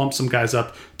might bump some guys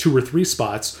up 2 or 3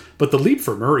 spots, but the leap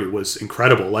for Murray was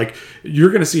incredible. Like, you're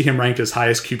going to see him ranked as high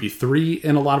as QB3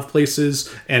 in a lot of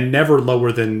places and never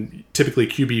lower than typically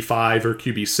QB5 or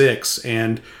QB6.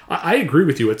 And I agree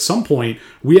with you. At some point,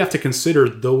 we have to consider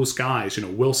those guys,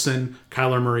 Wilson,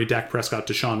 Kyler Murray, Dak Prescott,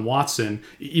 Deshaun Watson,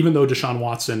 even though Deshaun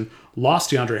Watson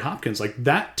lost DeAndre Hopkins, like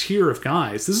that tier of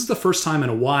guys. This is the first time in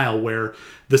a while where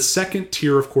the second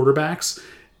tier of quarterbacks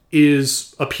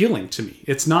is appealing to me.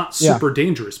 It's not super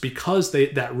dangerous because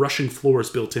that rushing floor is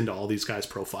built into all these guys'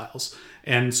 profiles.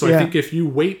 And so I think if you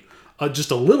wait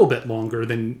just a little bit longer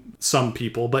than some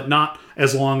people, but not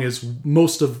as long as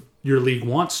most of your league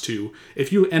wants to,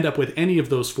 if you end up with any of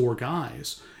those 4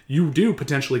 guys, you do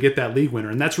potentially get that league winner.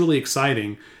 And that's really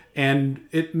exciting. And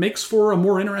it makes for a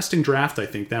more interesting draft, I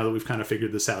think, now that we've kind of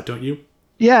figured this out, don't you?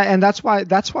 Yeah, and that's why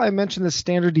I mentioned the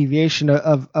standard deviation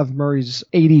of Murray's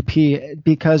ADP,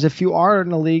 because if you are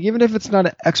in a league, even if it's not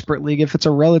an expert league, if it's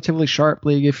a relatively sharp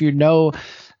league, if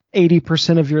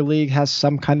 80% of your league has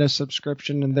some kind of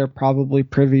subscription and they're probably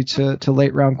privy to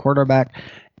late round quarterback,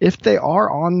 if they are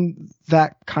on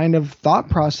that kind of thought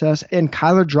process and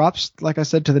Kyler drops, like I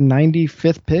said, to the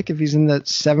 95th pick, if he's in the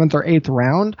 7th or 8th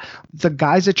round, the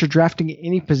guys that you're drafting at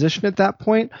any position at that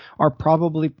point are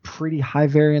probably pretty high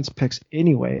variance picks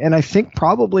anyway. And I think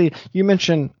probably you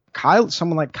mentioned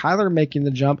someone like Kyler making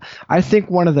the jump. I think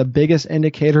one of the biggest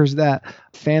indicators that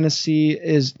fantasy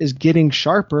is getting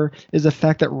sharper is the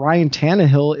fact that Ryan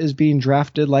Tannehill is being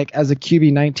drafted like as a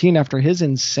QB19 after his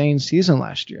insane season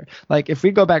last year. Like if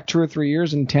we go back 2 or 3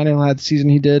 years and Tannehill had the season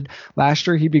he did last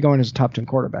year, he'd be going as a top 10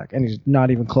 quarterback, and he's not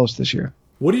even close this year.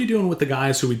 What are you doing with the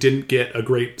guys who we didn't get a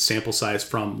great sample size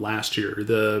from last year?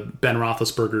 The Ben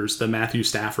Roethlisbergers, the Matthew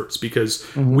Staffords, because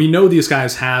we know these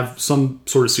guys have some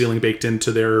sort of ceiling baked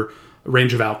into their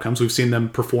range of outcomes. We've seen them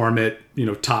perform at,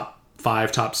 top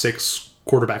 5, top 6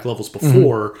 quarterback levels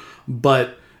before,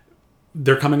 but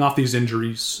they're coming off these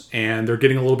injuries and they're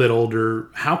getting a little bit older.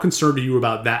 How concerned are you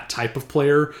about that type of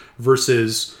player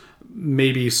versus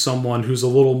maybe someone who's a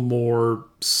little more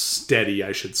steady,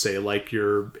 I should say, like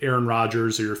your Aaron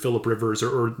Rodgers or your Phillip Rivers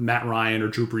or Matt Ryan or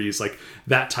Drew Brees, like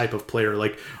that type of player?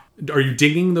 Like, are you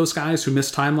digging those guys who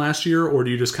missed time last year, or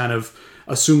do you just kind of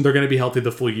assume they're going to be healthy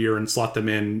the full year and slot them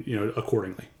in,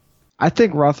 accordingly? I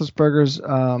think Roethlisberger's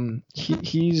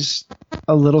he's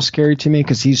a little scary to me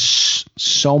because he's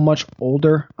so much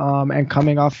older and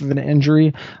coming off of an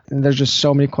injury, and there's just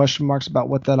so many question marks about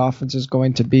what that offense is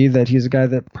going to be that he's a guy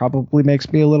that probably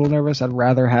makes me a little nervous. I'd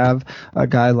rather have a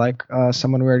guy like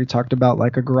someone we already talked about,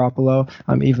 like a Garoppolo,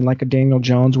 even like a Daniel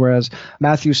Jones, whereas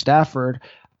Matthew Stafford,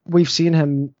 we've seen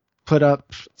him put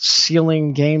up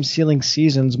ceiling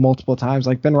seasons multiple times.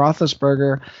 Like Ben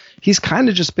Roethlisberger, he's kind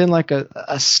of just been like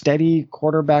a steady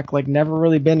quarterback, like never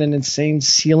really been an insane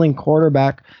ceiling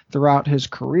quarterback throughout his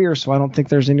career. So I don't think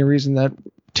there's any reason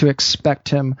to expect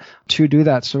him to do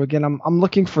that. So again, I'm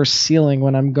looking for ceiling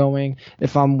when I'm going,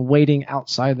 if I'm waiting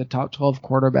outside the top 12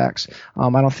 quarterbacks. I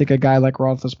don't think a guy like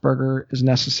Roethlisberger is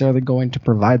necessarily going to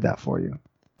provide that for you.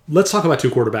 Let's talk about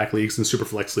 2 quarterback leagues and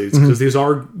superflex leagues, because these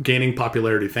are gaining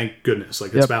popularity. Thank goodness.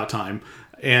 Like, it's about time.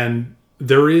 And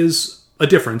there is a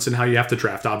difference in how you have to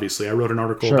draft, obviously. I wrote an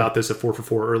article about this at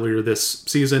 4for4 earlier this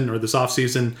season, or this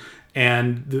offseason,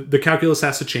 and the calculus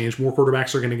has to change. More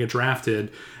quarterbacks are going to get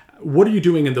drafted. What are you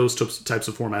doing in those types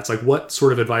of formats? Like, what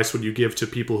sort of advice would you give to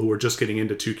people who are just getting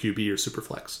into 2QB or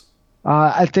superflex?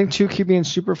 I think 2QB and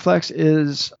superflex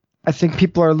is... I think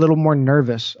people are a little more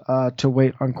nervous to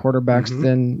wait on quarterbacks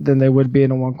than they would be in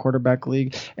a 1 quarterback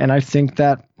league. And I think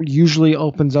that usually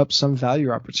opens up some value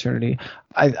opportunity.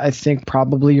 I think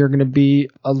probably you're going to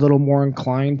be a little more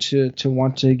inclined to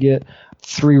want to get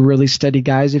 3 really steady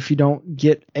guys if you don't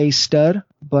get a stud.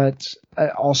 But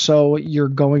also you're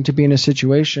going to be in a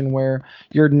situation where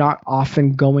you're not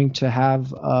often going to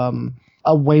have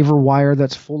a waiver wire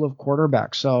that's full of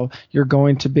quarterbacks. So you're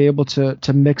going to be able to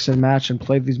mix and match and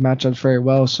play these matchups very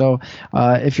well. So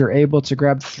if you're able to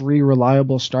grab 3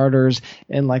 reliable starters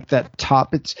in like that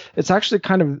top, it's actually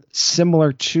kind of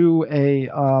similar to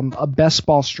a best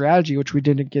ball strategy, which we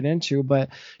didn't get into, but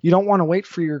you don't want to wait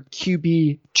for your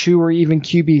QB2 or even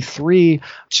QB3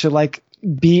 to like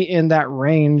be in that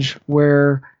range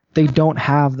where they don't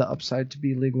have the upside to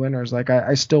be league winners. Like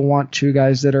I still want 2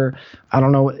 guys that are, I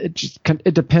don't know,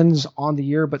 it depends on the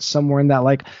year, but somewhere in that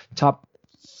like top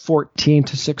 14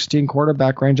 to 16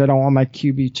 quarterback range. I don't want my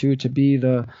QB2 to be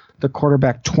the the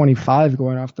quarterback 25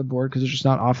 going off the board because it's just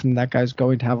not often that guy's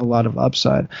going to have a lot of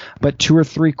upside. But 2 or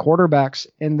 3 quarterbacks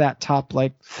in that top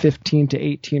like 15 to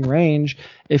 18 range,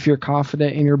 if you're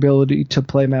confident in your ability to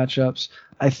play matchups,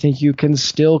 I think you can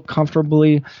still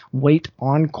comfortably wait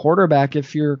on quarterback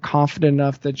if you're confident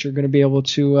enough that you're going to be able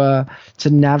to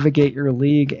navigate your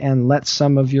league and let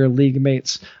some of your league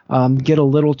mates get a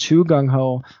little too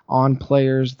gung-ho on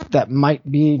players that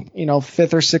might be,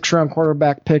 5th or 6th round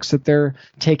quarterback picks that they're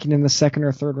taking in the 2nd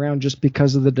or 3rd round just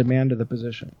because of the demand of the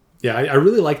position. Yeah, I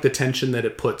really like the tension that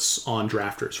it puts on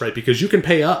drafters, right? Because you can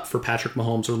pay up for Patrick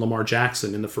Mahomes or Lamar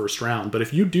Jackson in the 1st round, but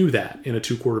if you do that in a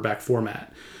 2-quarterback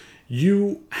format,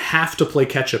 you have to play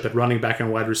catch-up at running back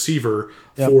and wide receiver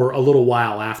for a little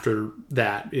while after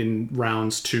that in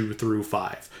rounds 2 through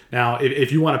 5. Now,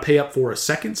 if you want to pay up for a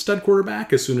second stud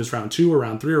quarterback as soon as round 2 or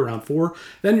round 3 or round 4,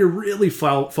 then you're really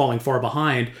falling far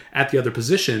behind at the other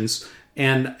positions.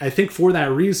 And I think for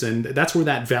that reason, that's where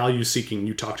that value seeking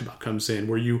you talked about comes in,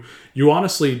 where you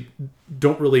honestly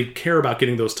don't really care about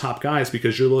getting those top guys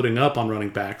because you're loading up on running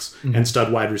backs and stud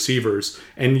wide receivers,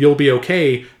 and you'll be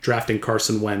okay drafting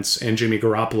Carson Wentz and Jimmy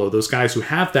Garoppolo, those guys who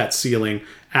have that ceiling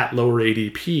at lower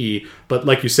ADP. But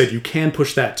like you said, you can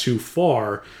push that too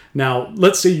far. Now,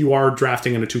 let's say you are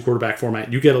drafting in a 2-quarterback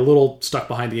format. You get a little stuck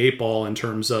behind the 8 ball in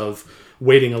terms of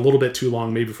waiting a little bit too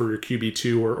long maybe for your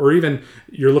QB2 or even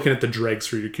you're looking at the dregs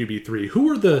for your QB3.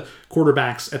 Who are the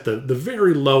quarterbacks at the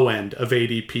very low end of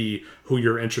ADP who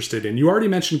you're interested in? You already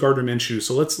mentioned Gardner Minshew,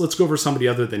 so let's go over somebody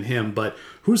other than him, but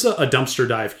who's a dumpster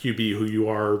dive QB who you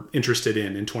are interested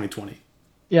in 2020?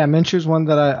 Yeah, Minshew's one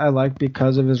that I like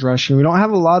because of his rushing. We don't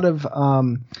have a lot of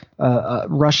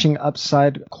rushing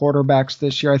upside quarterbacks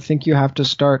this year. I think you have to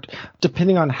start,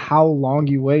 depending on how long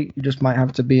you wait, you just might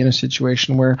have to be in a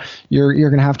situation where you're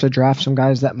going to have to draft some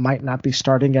guys that might not be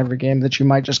starting every game, that you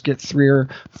might just get 3 or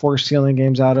 4 ceiling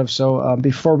games out of. So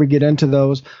before we get into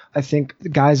those, I think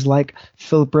guys like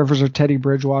Phillip Rivers or Teddy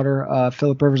Bridgewater.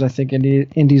 Phillip Rivers, I think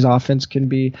Indy's offense can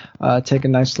be take a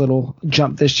nice little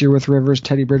jump this year with Rivers.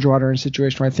 Teddy Bridgewater in a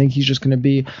situation where I think he's just going to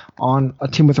be on a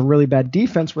team with a really bad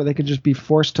defense where they could just be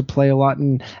forced to play a lot.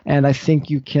 And I think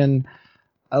you can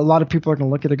 – a lot of people are going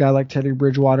to look at a guy like Teddy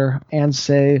Bridgewater and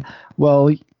say, well,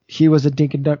 he was a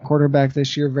dink and dunk quarterback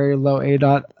this year, very low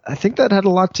ADOT. I think that had a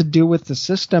lot to do with the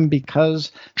system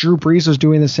because Drew Brees was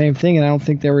doing the same thing, and I don't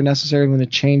think they were necessarily going to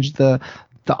change the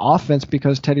offense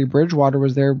because Teddy Bridgewater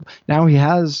was there. Now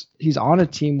he's on a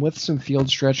team with some field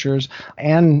stretchers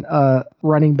and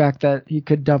running back that he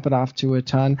could dump it off to a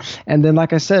ton. And then,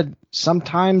 like I said,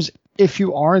 sometimes if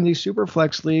you are in these super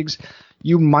flex leagues,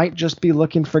 you might just be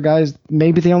looking for guys,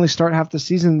 maybe they only start half the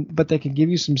season, but they can give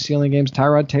you some ceiling games.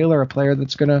 Tyrod Taylor, a player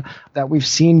that we've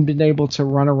seen been able to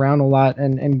run around a lot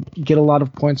and get a lot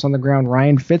of points on the ground.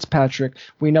 Ryan Fitzpatrick,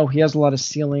 we know he has a lot of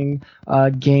ceiling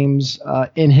games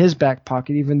in his back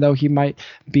pocket, even though he might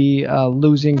be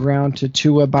losing ground to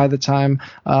Tua by the time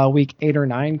week 8 or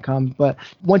 9 comes. But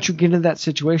once you get into that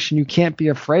situation, you can't be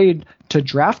afraid to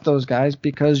draft those guys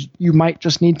because you might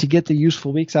just need to get the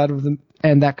useful weeks out of them,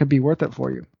 and that could be worth it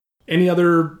for you. Any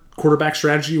other quarterback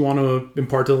strategy you want to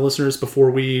impart to the listeners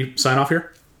before we sign off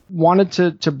here?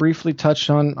 Wanted to briefly touch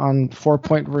on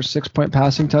 4-point versus 6-point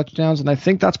passing touchdowns, and I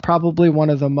think that's probably one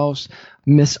of the most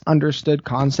misunderstood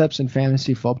concepts in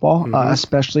fantasy football,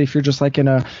 especially if you're just like in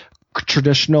a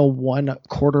traditional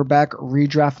 1-quarterback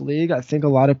redraft league. I think a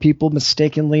lot of people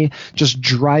mistakenly just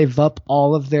drive up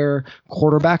all of their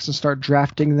quarterbacks and start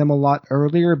drafting them a lot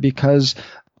earlier because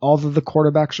all of the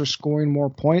quarterbacks are scoring more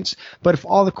points. But if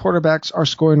all the quarterbacks are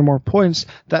scoring more points,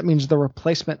 that means the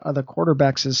replacement of the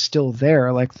quarterbacks is still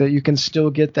there. Like that, you can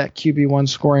still get that QB1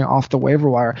 scoring off the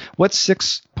waiver wire. What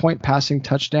 6-point passing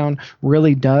touchdown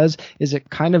really does is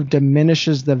it kind of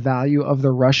diminishes the value of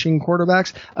the rushing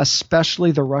quarterbacks,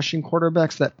 especially the rushing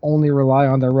quarterbacks that only rely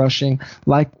on their rushing,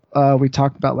 like we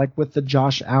talked about, like with the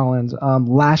Josh Allens.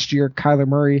 Last year, Kyler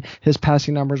Murray, his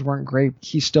passing numbers weren't great.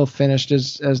 He still finished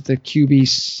as the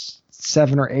QB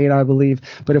 7 or 8, I believe.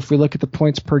 But if we look at the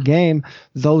points per game,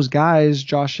 those guys,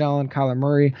 Josh Allen, Kyler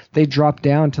Murray, they drop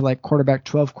down to like quarterback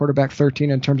 12, quarterback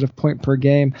 13 in terms of point per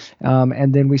game.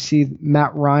 And then we see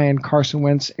Matt Ryan, Carson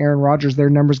Wentz, Aaron Rodgers, their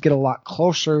numbers get a lot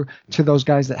closer to those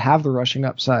guys that have the rushing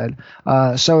upside.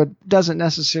 So it doesn't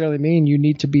necessarily mean you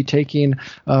need to be taking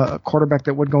a quarterback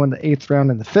that would go in the 8th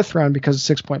round and the 5th round because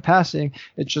of 6-point passing.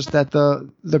 It's just that the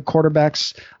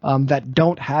quarterbacks that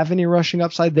don't have any rushing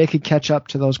upside, they could catch up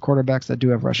to those quarterbacks quarterbacks that do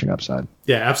have rushing upside.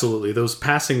 Yeah, absolutely. Those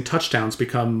passing touchdowns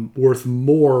become worth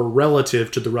more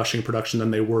relative to the rushing production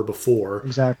than they were before.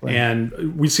 Exactly.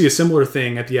 And we see a similar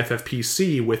thing at the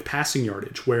FFPC with passing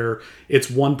yardage, where it's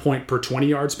 1 point per 20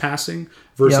 yards passing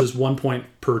versus 1 point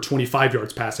per 25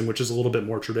 yards passing, which is a little bit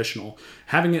more traditional.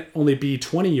 Having it only be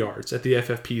 20 yards at the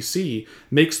FFPC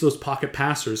makes those pocket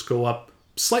passers go up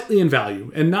slightly in value,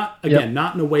 and not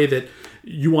in a way that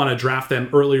you want to draft them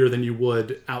earlier than you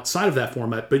would outside of that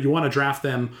format, but you want to draft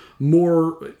them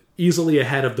more easily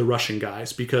ahead of the rushing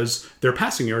guys because their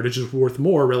passing yardage is worth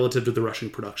more relative to the rushing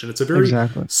production. It's a very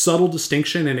subtle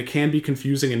distinction, and it can be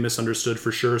confusing and misunderstood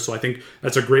for sure. So I think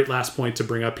that's a great last point to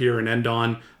bring up here and end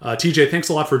on. TJ, thanks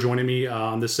a lot for joining me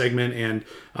on this segment, and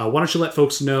why don't you let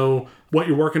folks know what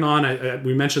you're working on.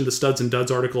 We mentioned the Studs and Duds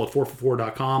article at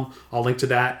 4for4.com. I'll link to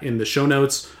that in the show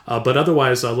notes. But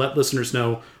otherwise, let listeners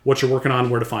know what you're working on,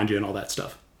 where to find you, and all that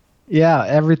stuff. Yeah,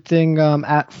 everything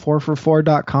at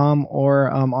 4for4.com or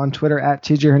on Twitter at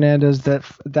TJ Hernandez.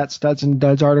 That Studs and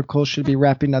Duds article should be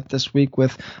wrapping up this week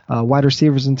with wide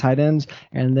receivers and tight ends.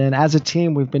 And then as a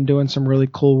team, we've been doing some really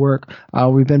cool work.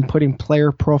 We've been putting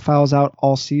player profiles out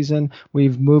all season.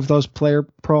 We've moved those player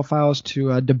profiles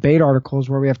to debate articles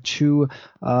where we have two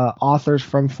authors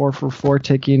from 4for4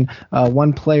 taking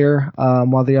one player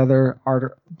while the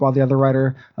other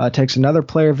writer takes another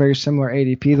player, very similar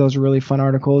ADP. Those are really fun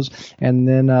articles. And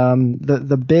then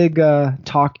the big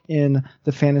talk in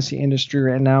the fantasy industry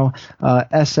right now,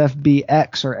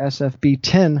 SFBX or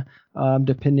SFB10,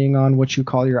 depending on what you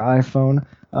call your iPhone,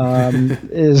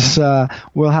 is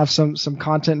we'll have some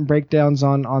content and breakdowns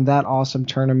on that awesome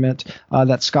tournament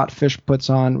that Scott Fish puts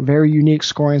on. Very unique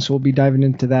scoring, so we'll be diving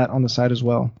into that on the site as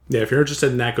well. Yeah, if you're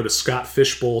interested in that, go to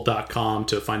scottfishbowl.com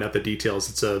to find out the details.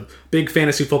 It's a big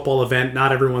fantasy football event.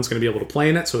 Not everyone's going to be able to play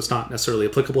in it, so it's not necessarily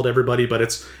applicable to everybody, but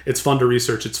it's fun to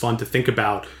research. It's fun to think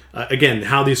about, again,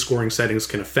 how these scoring settings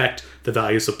can affect the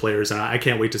values of players, and I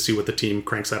can't wait to see what the team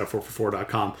cranks out at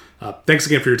 4for4.com. Thanks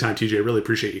again for your time, TJ. Really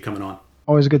appreciate you coming on.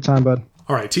 Always a good time, bud.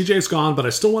 All right, TJ's gone, but I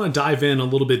still want to dive in a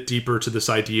little bit deeper to this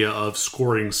idea of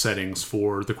scoring settings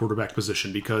for the quarterback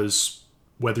position, because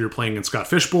whether you're playing in Scott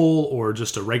Fishbowl or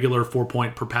just a regular 4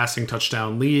 point per passing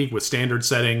touchdown league with standard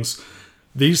settings,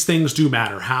 these things do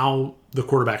matter. How the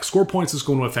quarterback score points is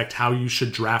going to affect how you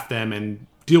should draft them and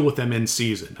deal with them in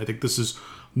season. I think this is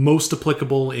most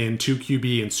applicable in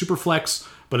 2QB and Superflex,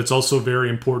 but it's also very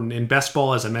important in best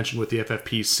ball, as I mentioned with the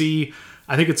FFPC.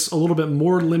 I think it's a little bit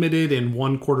more limited in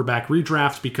one quarterback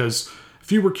redraft because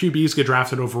fewer QBs get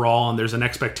drafted overall, and there's an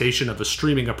expectation of a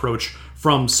streaming approach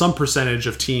from some percentage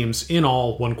of teams in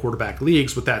all one quarterback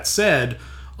leagues. With that said,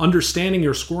 understanding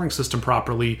your scoring system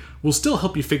properly will still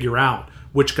help you figure out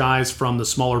which guys from the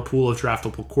smaller pool of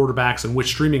draftable quarterbacks and which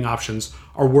streaming options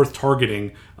are worth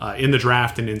targeting in the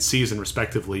draft and in season,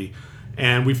 respectively.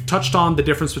 And we've touched on the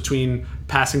difference between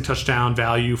passing touchdown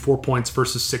value, 4 points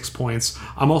versus 6 points.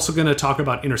 I'm also going to talk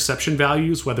about interception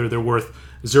values, whether they're worth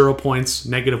 0 points,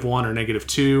 -1, or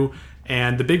 -2.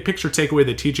 And the big picture takeaway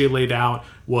that TJ laid out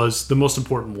was the most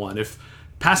important one. If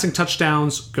passing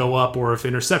touchdowns go up or if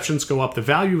interceptions go up, the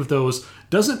value of those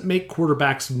doesn't make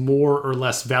quarterbacks more or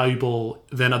less valuable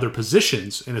than other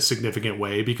positions in a significant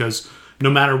way, because no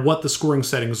matter what the scoring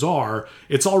settings are,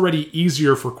 it's already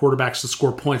easier for quarterbacks to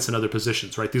score points in other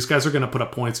positions, right? These guys are going to put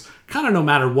up points kind of no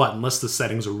matter what, unless the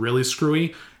settings are really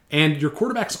screwy. And your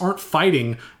quarterbacks aren't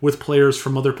fighting with players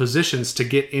from other positions to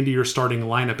get into your starting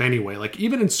lineup anyway. Like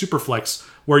even in Superflex,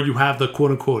 where you have the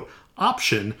quote-unquote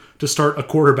option to start a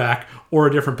quarterback or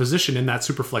a different position in that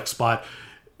Superflex spot,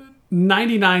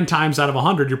 99 times out of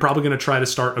 100, you're probably going to try to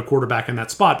start a quarterback in that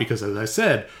spot because, as I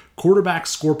said, quarterbacks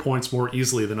score points more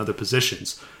easily than other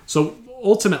positions. So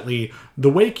ultimately, the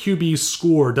way QBs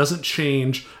score doesn't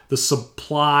change the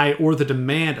supply or the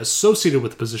demand associated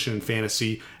with the position in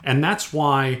fantasy, and that's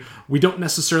why we don't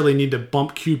necessarily need to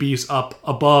bump QBs up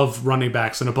above running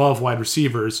backs and above wide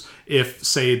receivers if,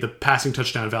 say, the passing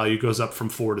touchdown value goes up from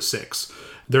 4 to 6.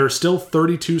 There are still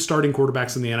 32 starting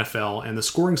quarterbacks in the NFL, and the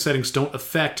scoring settings don't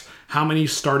affect how many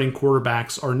starting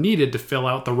quarterbacks are needed to fill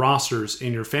out the rosters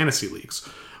in your fantasy leagues.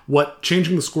 What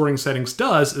changing the scoring settings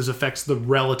does is affects the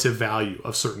relative value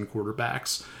of certain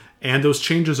quarterbacks. And those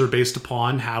changes are based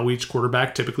upon how each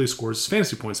quarterback typically scores his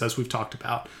fantasy points, as we've talked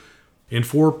about. In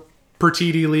 4 per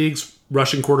TD leagues,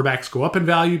 rushing quarterbacks go up in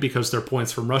value because their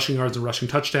points from rushing yards and rushing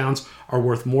touchdowns are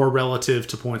worth more relative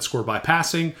to points scored by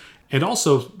passing. And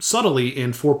also, subtly,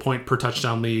 in 4 point per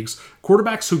touchdown leagues,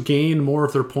 quarterbacks who gain more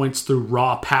of their points through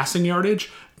raw passing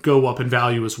yardage go up in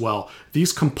value as well.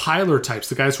 These compiler types,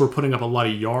 the guys who are putting up a lot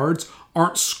of yards,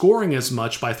 aren't scoring as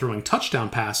much by throwing touchdown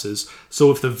passes.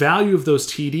 So if the value of those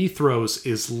TD throws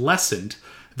is lessened,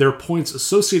 their points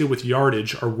associated with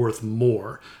yardage are worth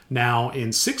more. Now,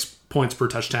 in 6 points per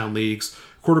touchdown leagues,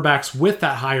 quarterbacks with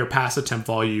that higher pass attempt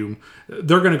volume,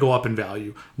 they're going to go up in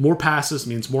value. More passes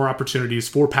means more opportunities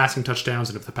for passing touchdowns,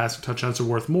 and if the passing touchdowns are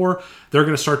worth more, they're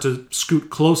going to start to scoot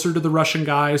closer to the rushing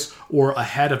guys or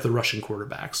ahead of the rushing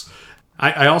quarterbacks.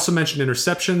 I also mentioned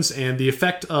interceptions, and the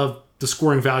effect of the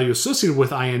scoring value associated with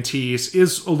INTs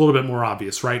is a little bit more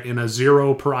obvious, right? In a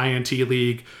 0 per INT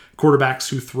league, quarterbacks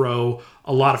who throw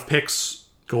a lot of picks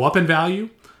go up in value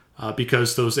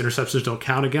because those interceptions don't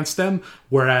count against them.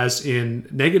 Whereas in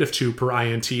 -2 per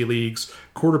INT leagues,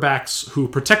 quarterbacks who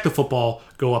protect the football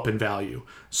go up in value.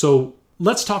 So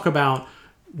let's talk about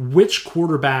which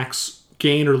quarterbacks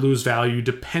gain or lose value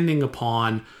depending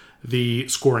upon the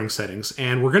scoring settings.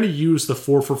 And we're going to use the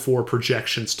 4-for-4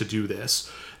 projections to do this.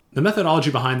 The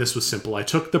methodology behind this was simple. I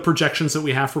took the projections that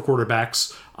we have for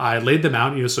quarterbacks, I laid them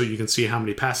out, so you can see how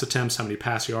many pass attempts, how many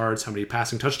pass yards, how many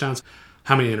passing touchdowns,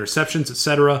 how many interceptions,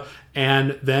 etc.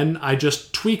 And then I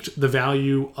just tweaked the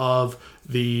value of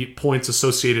the points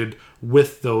associated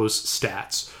with those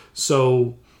stats.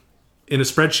 So in a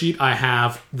spreadsheet, I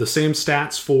have the same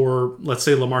stats for, let's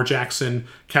say, Lamar Jackson,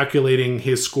 calculating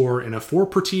his score in a 4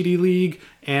 per TD league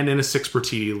and in a 6 per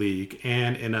TD league,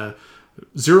 and in a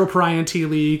 0 per INT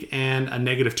league and a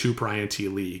 -2 per INT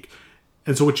league.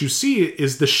 And so what you see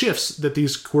is the shifts that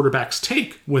these quarterbacks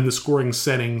take when the scoring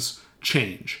settings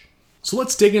change. So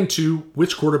let's dig into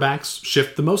which quarterbacks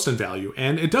shift the most in value.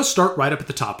 And it does start right up at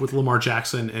the top with Lamar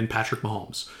Jackson and Patrick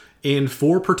Mahomes. In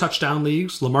 4 per touchdown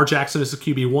leagues, Lamar Jackson is the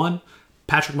QB1,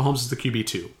 Patrick Mahomes is the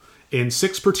QB2. In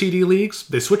 6 per TD leagues,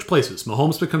 they switch places.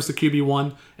 Mahomes becomes the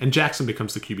QB1 and Jackson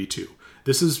becomes the QB2.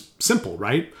 This is simple,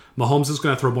 right? Mahomes is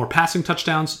going to throw more passing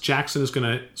touchdowns. Jackson is going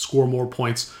to score more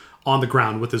points on the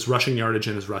ground with his rushing yardage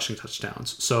and his rushing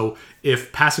touchdowns. So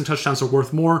if passing touchdowns are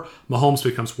worth more, Mahomes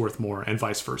becomes worth more, and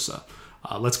vice versa.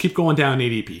 Let's keep going down in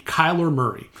ADP. Kyler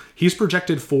Murray. He's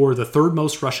projected for the 3rd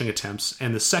most rushing attempts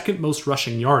and the 2nd most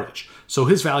rushing yardage. So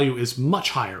his value is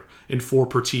much higher in 4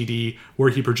 per TD, where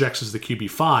he projects as the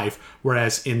QB5,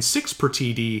 whereas in 6 per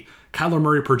TD, Kyler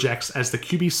Murray projects as the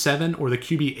QB7 or the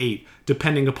QB8,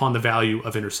 depending upon the value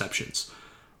of interceptions.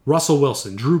 Russell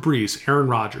Wilson, Drew Brees, Aaron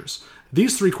Rodgers.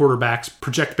 These 3 quarterbacks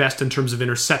project best in terms of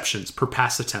interceptions per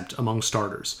pass attempt among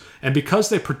starters. And because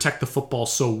they protect the football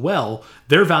so well,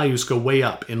 their values go way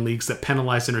up in leagues that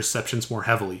penalize interceptions more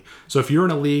heavily. So if you're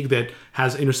in a league that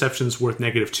has interceptions worth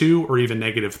 -2 or even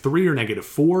 -3 or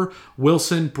 -4,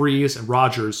 Wilson, Brees, and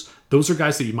Rodgers, those are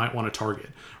guys that you might want to target.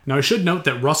 Now I should note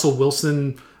that Russell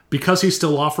Wilson, because he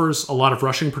still offers a lot of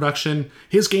rushing production,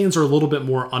 his gains are a little bit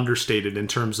more understated in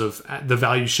terms of the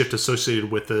value shift associated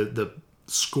with the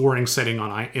scoring setting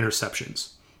on interceptions.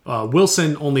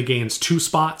 Wilson only gains 2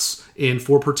 spots in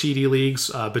 4 per TD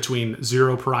leagues between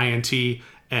 0 per INT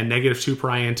and -2 per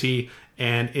INT.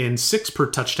 And in 6 per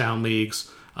touchdown leagues,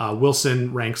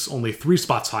 Wilson ranks only 3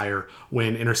 spots higher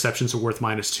when interceptions are worth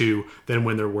 -2 than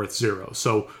when they're worth 0.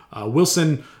 So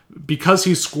Wilson, because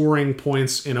he's scoring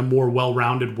points in a more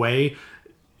well-rounded way,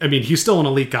 I mean, he's still an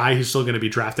elite guy. He's still going to be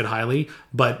drafted highly,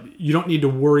 but you don't need to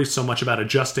worry so much about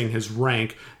adjusting his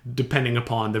rank depending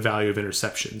upon the value of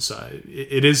interceptions.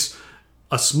 It is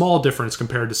a small difference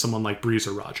compared to someone like Brees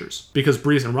or Rodgers, because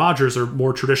Brees and Rodgers are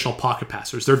more traditional pocket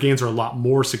passers. Their gains are a lot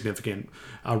more significant.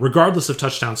 Regardless of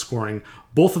touchdown scoring,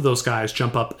 both of those guys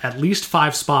jump up at least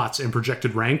 5 spots in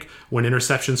projected rank when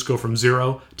interceptions go from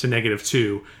 0 to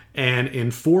 -2. And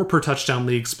in 4 per touchdown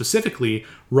league specifically,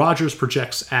 Rodgers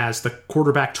projects as the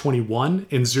quarterback 21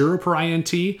 in 0 per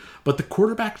INT, but the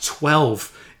quarterback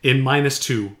 12 in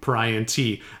 -2 per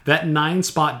INT. That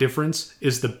 9-spot difference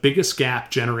is the biggest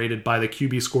gap generated by the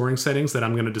QB scoring settings that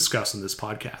I'm going to discuss in this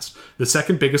podcast. The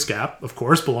second biggest gap, of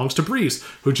course, belongs to Brees,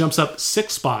 who jumps up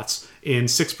 6 spots in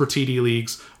 6 per TD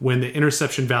leagues when the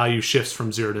interception value shifts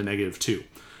from 0 to -2.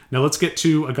 Now let's get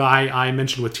to a guy I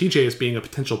mentioned with TJ as being a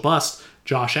potential bust,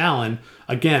 Josh Allen.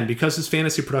 Again, because his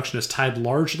fantasy production is tied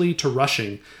largely to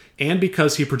rushing, and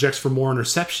because he projects for more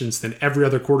interceptions than every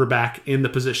other quarterback in the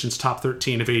position's top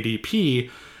 13 of ADP,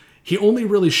 he only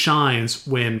really shines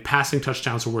when passing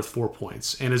touchdowns are worth 4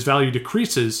 points, and his value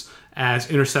decreases as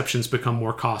interceptions become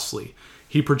more costly.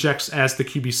 He projects as the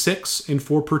QB6 in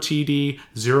 4 per TD,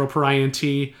 0 per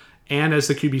INT, and as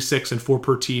the QB6 in 4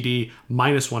 per TD,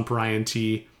 -1 per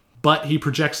INT, but he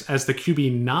projects as the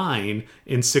QB9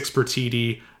 in 6 per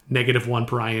TD, -1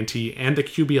 per INT, and the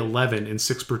QB11 in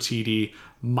 6 per TD,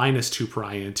 -2 per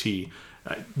INT.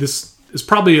 This is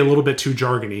probably a little bit too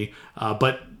jargony,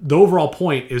 but the overall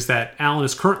point is that Allen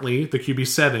is currently the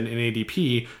QB7 in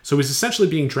ADP, so he's essentially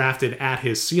being drafted at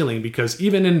his ceiling because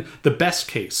even in the best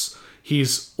case,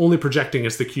 he's only projecting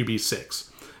as the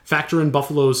QB6. Factor in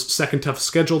Buffalo's second toughest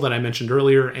schedule that I mentioned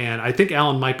earlier, and I think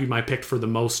Allen might be my pick for the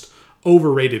most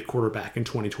overrated quarterback in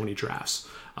 2020 drafts.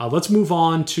 Let's move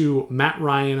on to Matt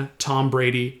Ryan, Tom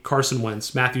Brady, Carson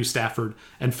Wentz, Matthew Stafford,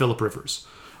 and Phillip Rivers.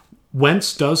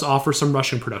 Wentz does offer some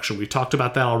rushing production. We've talked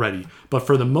about that already. But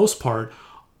for the most part,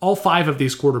 all 5 of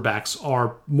these quarterbacks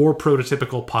are more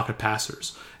prototypical pocket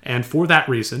passers. And for that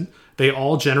reason, they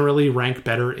all generally rank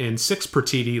better in 6 per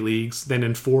TD leagues than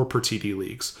in 4 per TD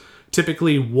leagues.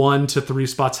 Typically 1 to 3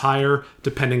 spots higher,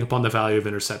 depending upon the value of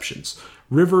interceptions.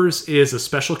 Rivers is a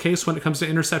special case when it comes to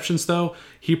interceptions, though.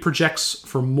 He projects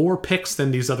for more picks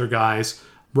than these other guys,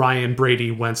 Ryan, Brady,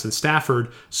 Wentz, and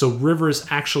Stafford, so Rivers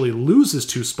actually loses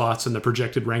 2 spots in the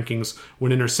projected rankings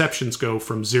when interceptions go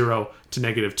from 0 to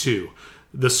 -2.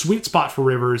 The sweet spot for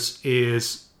Rivers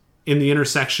is in the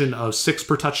intersection of 6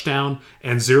 per touchdown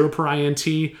and 0 per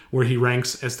INT, where he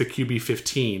ranks as the QB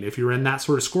 15. If you're in that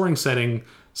sort of scoring setting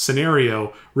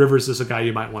scenario, Rivers is a guy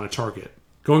you might want to target.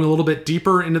 Going a little bit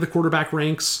deeper into the quarterback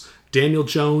ranks, Daniel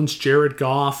Jones, Jared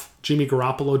Goff, Jimmy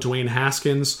Garoppolo, Dwayne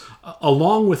Haskins,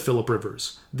 along with Phillip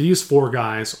Rivers. These 4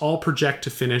 guys all project to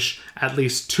finish at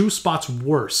least 2 spots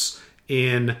worse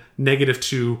in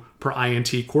 -2 per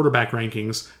INT quarterback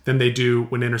rankings than they do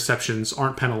when interceptions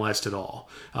aren't penalized at all.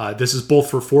 This is both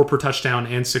for 4 per touchdown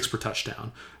and 6 per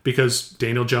touchdown, because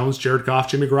Daniel Jones, Jared Goff,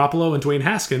 Jimmy Garoppolo, and Dwayne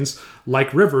Haskins,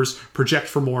 like Rivers, project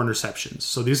for more interceptions.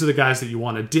 So these are the guys that you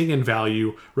want to dig in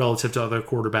value relative to other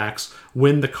quarterbacks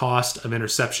when the cost of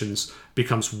interceptions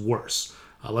becomes worse.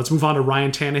 Let's move on to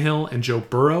Ryan Tannehill and Joe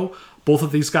Burrow. Both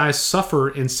of these guys suffer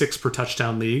in 6 per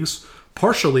touchdown leagues,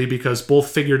 partially because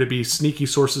both figure to be sneaky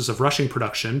sources of rushing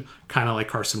production, kind of like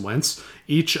Carson Wentz.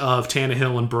 Each of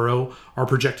Tannehill and Burrow are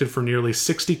projected for nearly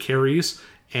 60 carries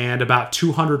and about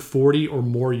 240 or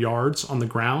more yards on the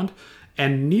ground,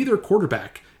 and neither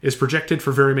quarterback is projected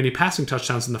for very many passing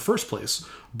touchdowns in the first place.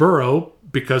 Burrow,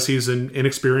 because he's an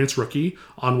inexperienced rookie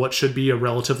on what should be a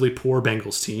relatively poor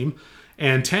Bengals team,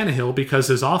 and Tannehill because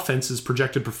his offense's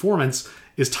projected performance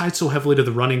is tied so heavily to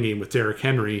the running game with Derrick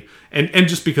Henry, and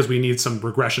just because we need some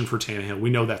regression for Tannehill. We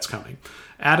know that's coming.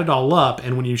 Add it all up,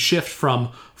 and when you shift from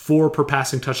 4 per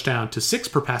passing touchdown to 6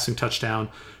 per passing touchdown,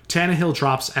 Tannehill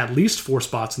drops at least 4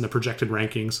 spots in the projected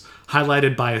rankings,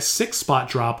 highlighted by a 6-spot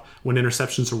drop when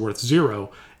interceptions are worth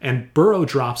 0, and Burrow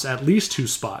drops at least 2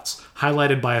 spots,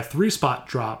 highlighted by a 3-spot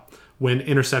drop when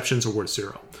interceptions are worth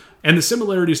 0. And the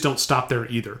similarities don't stop there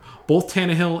either. Both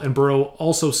Tannehill and Burrow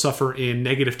also suffer in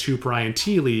 -2 per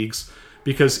INT leagues,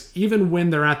 because even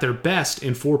when they're at their best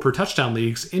in 4 per touchdown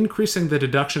leagues, increasing the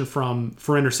deduction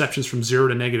for interceptions from 0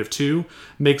 to -2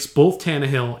 makes both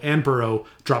Tannehill and Burrow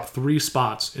drop 3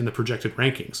 spots in the projected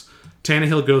rankings.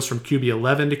 Tannehill goes from QB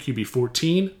 11 to QB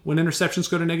 14 when interceptions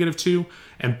go to -2,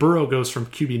 and Burrow goes from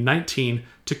QB 19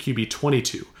 to QB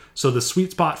 22. So the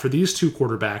sweet spot for these 2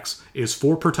 quarterbacks is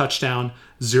 4 per touchdown,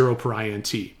 0 per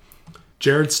INT.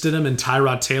 Jared Stidham and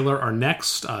Tyrod Taylor are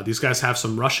next. These guys have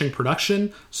some rushing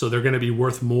production, so they're going to be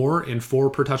worth more in 4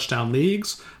 per touchdown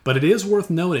leagues. But it is worth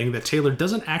noting that Taylor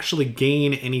doesn't actually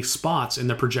gain any spots in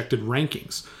the projected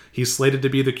rankings. He's slated to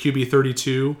be the QB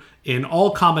 32 in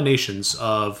all combinations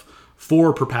of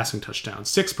 4 per passing touchdown,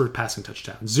 6 per passing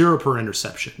touchdown, 0 per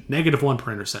interception, -1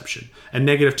 per interception, and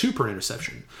 -2 per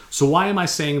interception. So why am I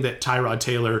saying that Tyrod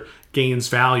Taylor gains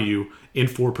value in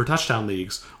 4 per touchdown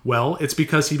leagues? Well, it's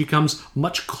because he becomes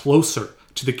much closer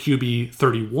to the QB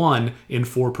 31 in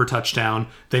 4 per touchdown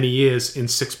than he is in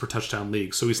 6 per touchdown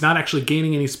leagues. So he's not actually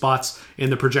gaining any spots in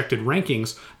the projected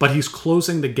rankings, but he's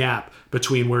closing the gap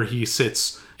between where he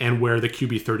sits and where the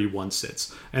QB 31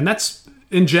 sits. And that's,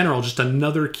 in general, just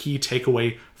another key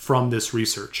takeaway from this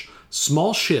research.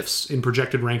 Small shifts in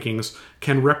projected rankings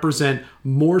can represent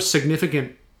more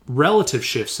significant relative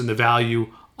shifts in the value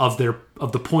of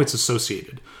the points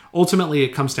associated. Ultimately,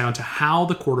 it comes down to how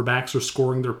the quarterbacks are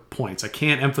scoring their points. I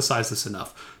can't emphasize this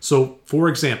enough. So, for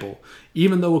example,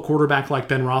 even though a quarterback like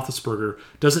Ben Roethlisberger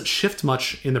doesn't shift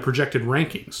much in the projected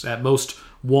rankings, at most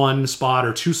 1 spot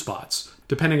or 2 spots,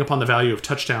 depending upon the value of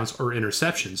touchdowns or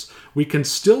interceptions, we can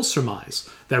still surmise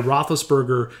that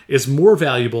Roethlisberger is more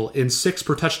valuable in 6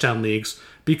 per touchdown leagues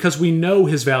because we know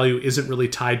his value isn't really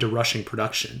tied to rushing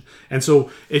production. And so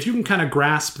if you can kind of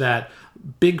grasp that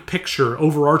big picture,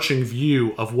 overarching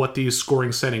view of what these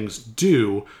scoring settings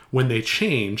do when they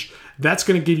change, that's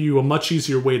going to give you a much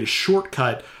easier way to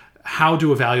shortcut how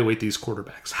to evaluate these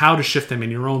quarterbacks, how to shift them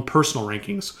in your own personal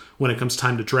rankings when it comes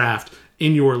time to draft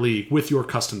in your league with your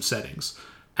custom settings.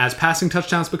 As passing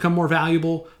touchdowns become more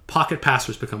valuable, pocket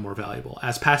passers become more valuable.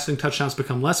 As passing touchdowns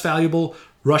become less valuable,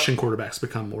 rushing quarterbacks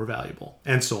become more valuable,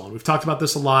 and so on. We've talked about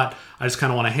this a lot. I just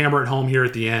kind of want to hammer it home here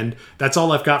at the end. That's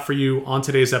all I've got for you on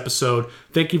today's episode.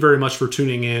 Thank you very much for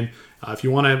tuning in. If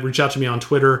you want to reach out to me on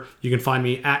Twitter, you can find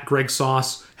me at Greg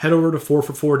Sauce. Head over to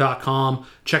 4for4.com.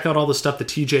 Check out all the stuff that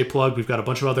TJ plugged. We've got a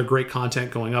bunch of other great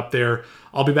content going up there.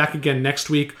 I'll be back again next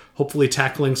week, hopefully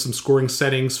tackling some scoring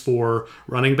settings for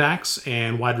running backs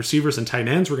and wide receivers and tight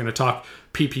ends. We're going to talk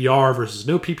PPR versus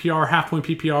no PPR, half-point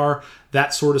PPR,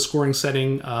 that sort of scoring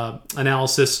setting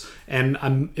analysis.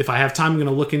 And if I have time, I'm going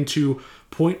to look into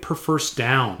point per first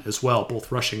down as well,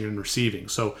 both rushing and receiving.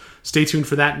 So stay tuned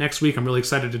for that next week. I'm really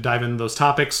excited to dive into those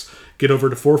topics. Get over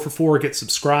to 4for4, get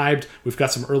subscribed. We've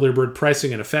got some earlier bird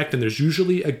pricing in effect, and there's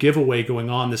usually a giveaway going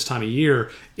on this time of year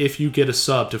if you get a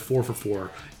sub to 4for4.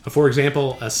 For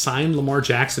example, a signed Lamar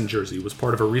Jackson jersey was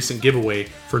part of a recent giveaway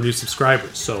for new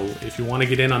subscribers. So if you want to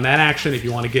get in on that action, if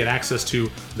you want to get access to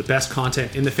the best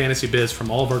content in the fantasy biz from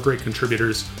all of our great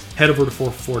contributors, head over to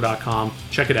 4for4.com,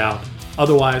 check it out.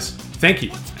 Otherwise, thank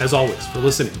you, as always, for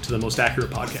listening to the most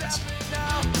accurate podcast.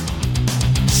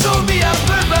 Show me a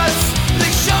purpose,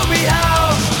 they show me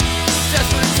how.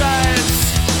 Desperate times,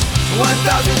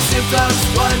 1,000 symptoms,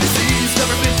 one disease,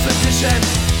 government's addition,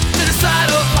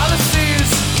 genocidal policies.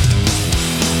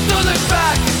 Don't look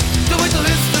back, don't wait till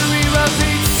history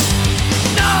repeats.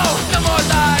 No more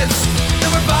lies,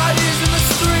 no more bodies in the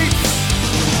streets.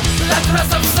 Let the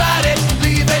rest subside it,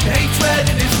 leaving hatred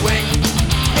in its wing.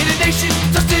 In a nation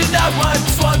trusted not one,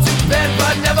 swans to bend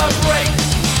but never break.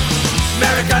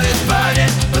 America is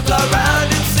burning with the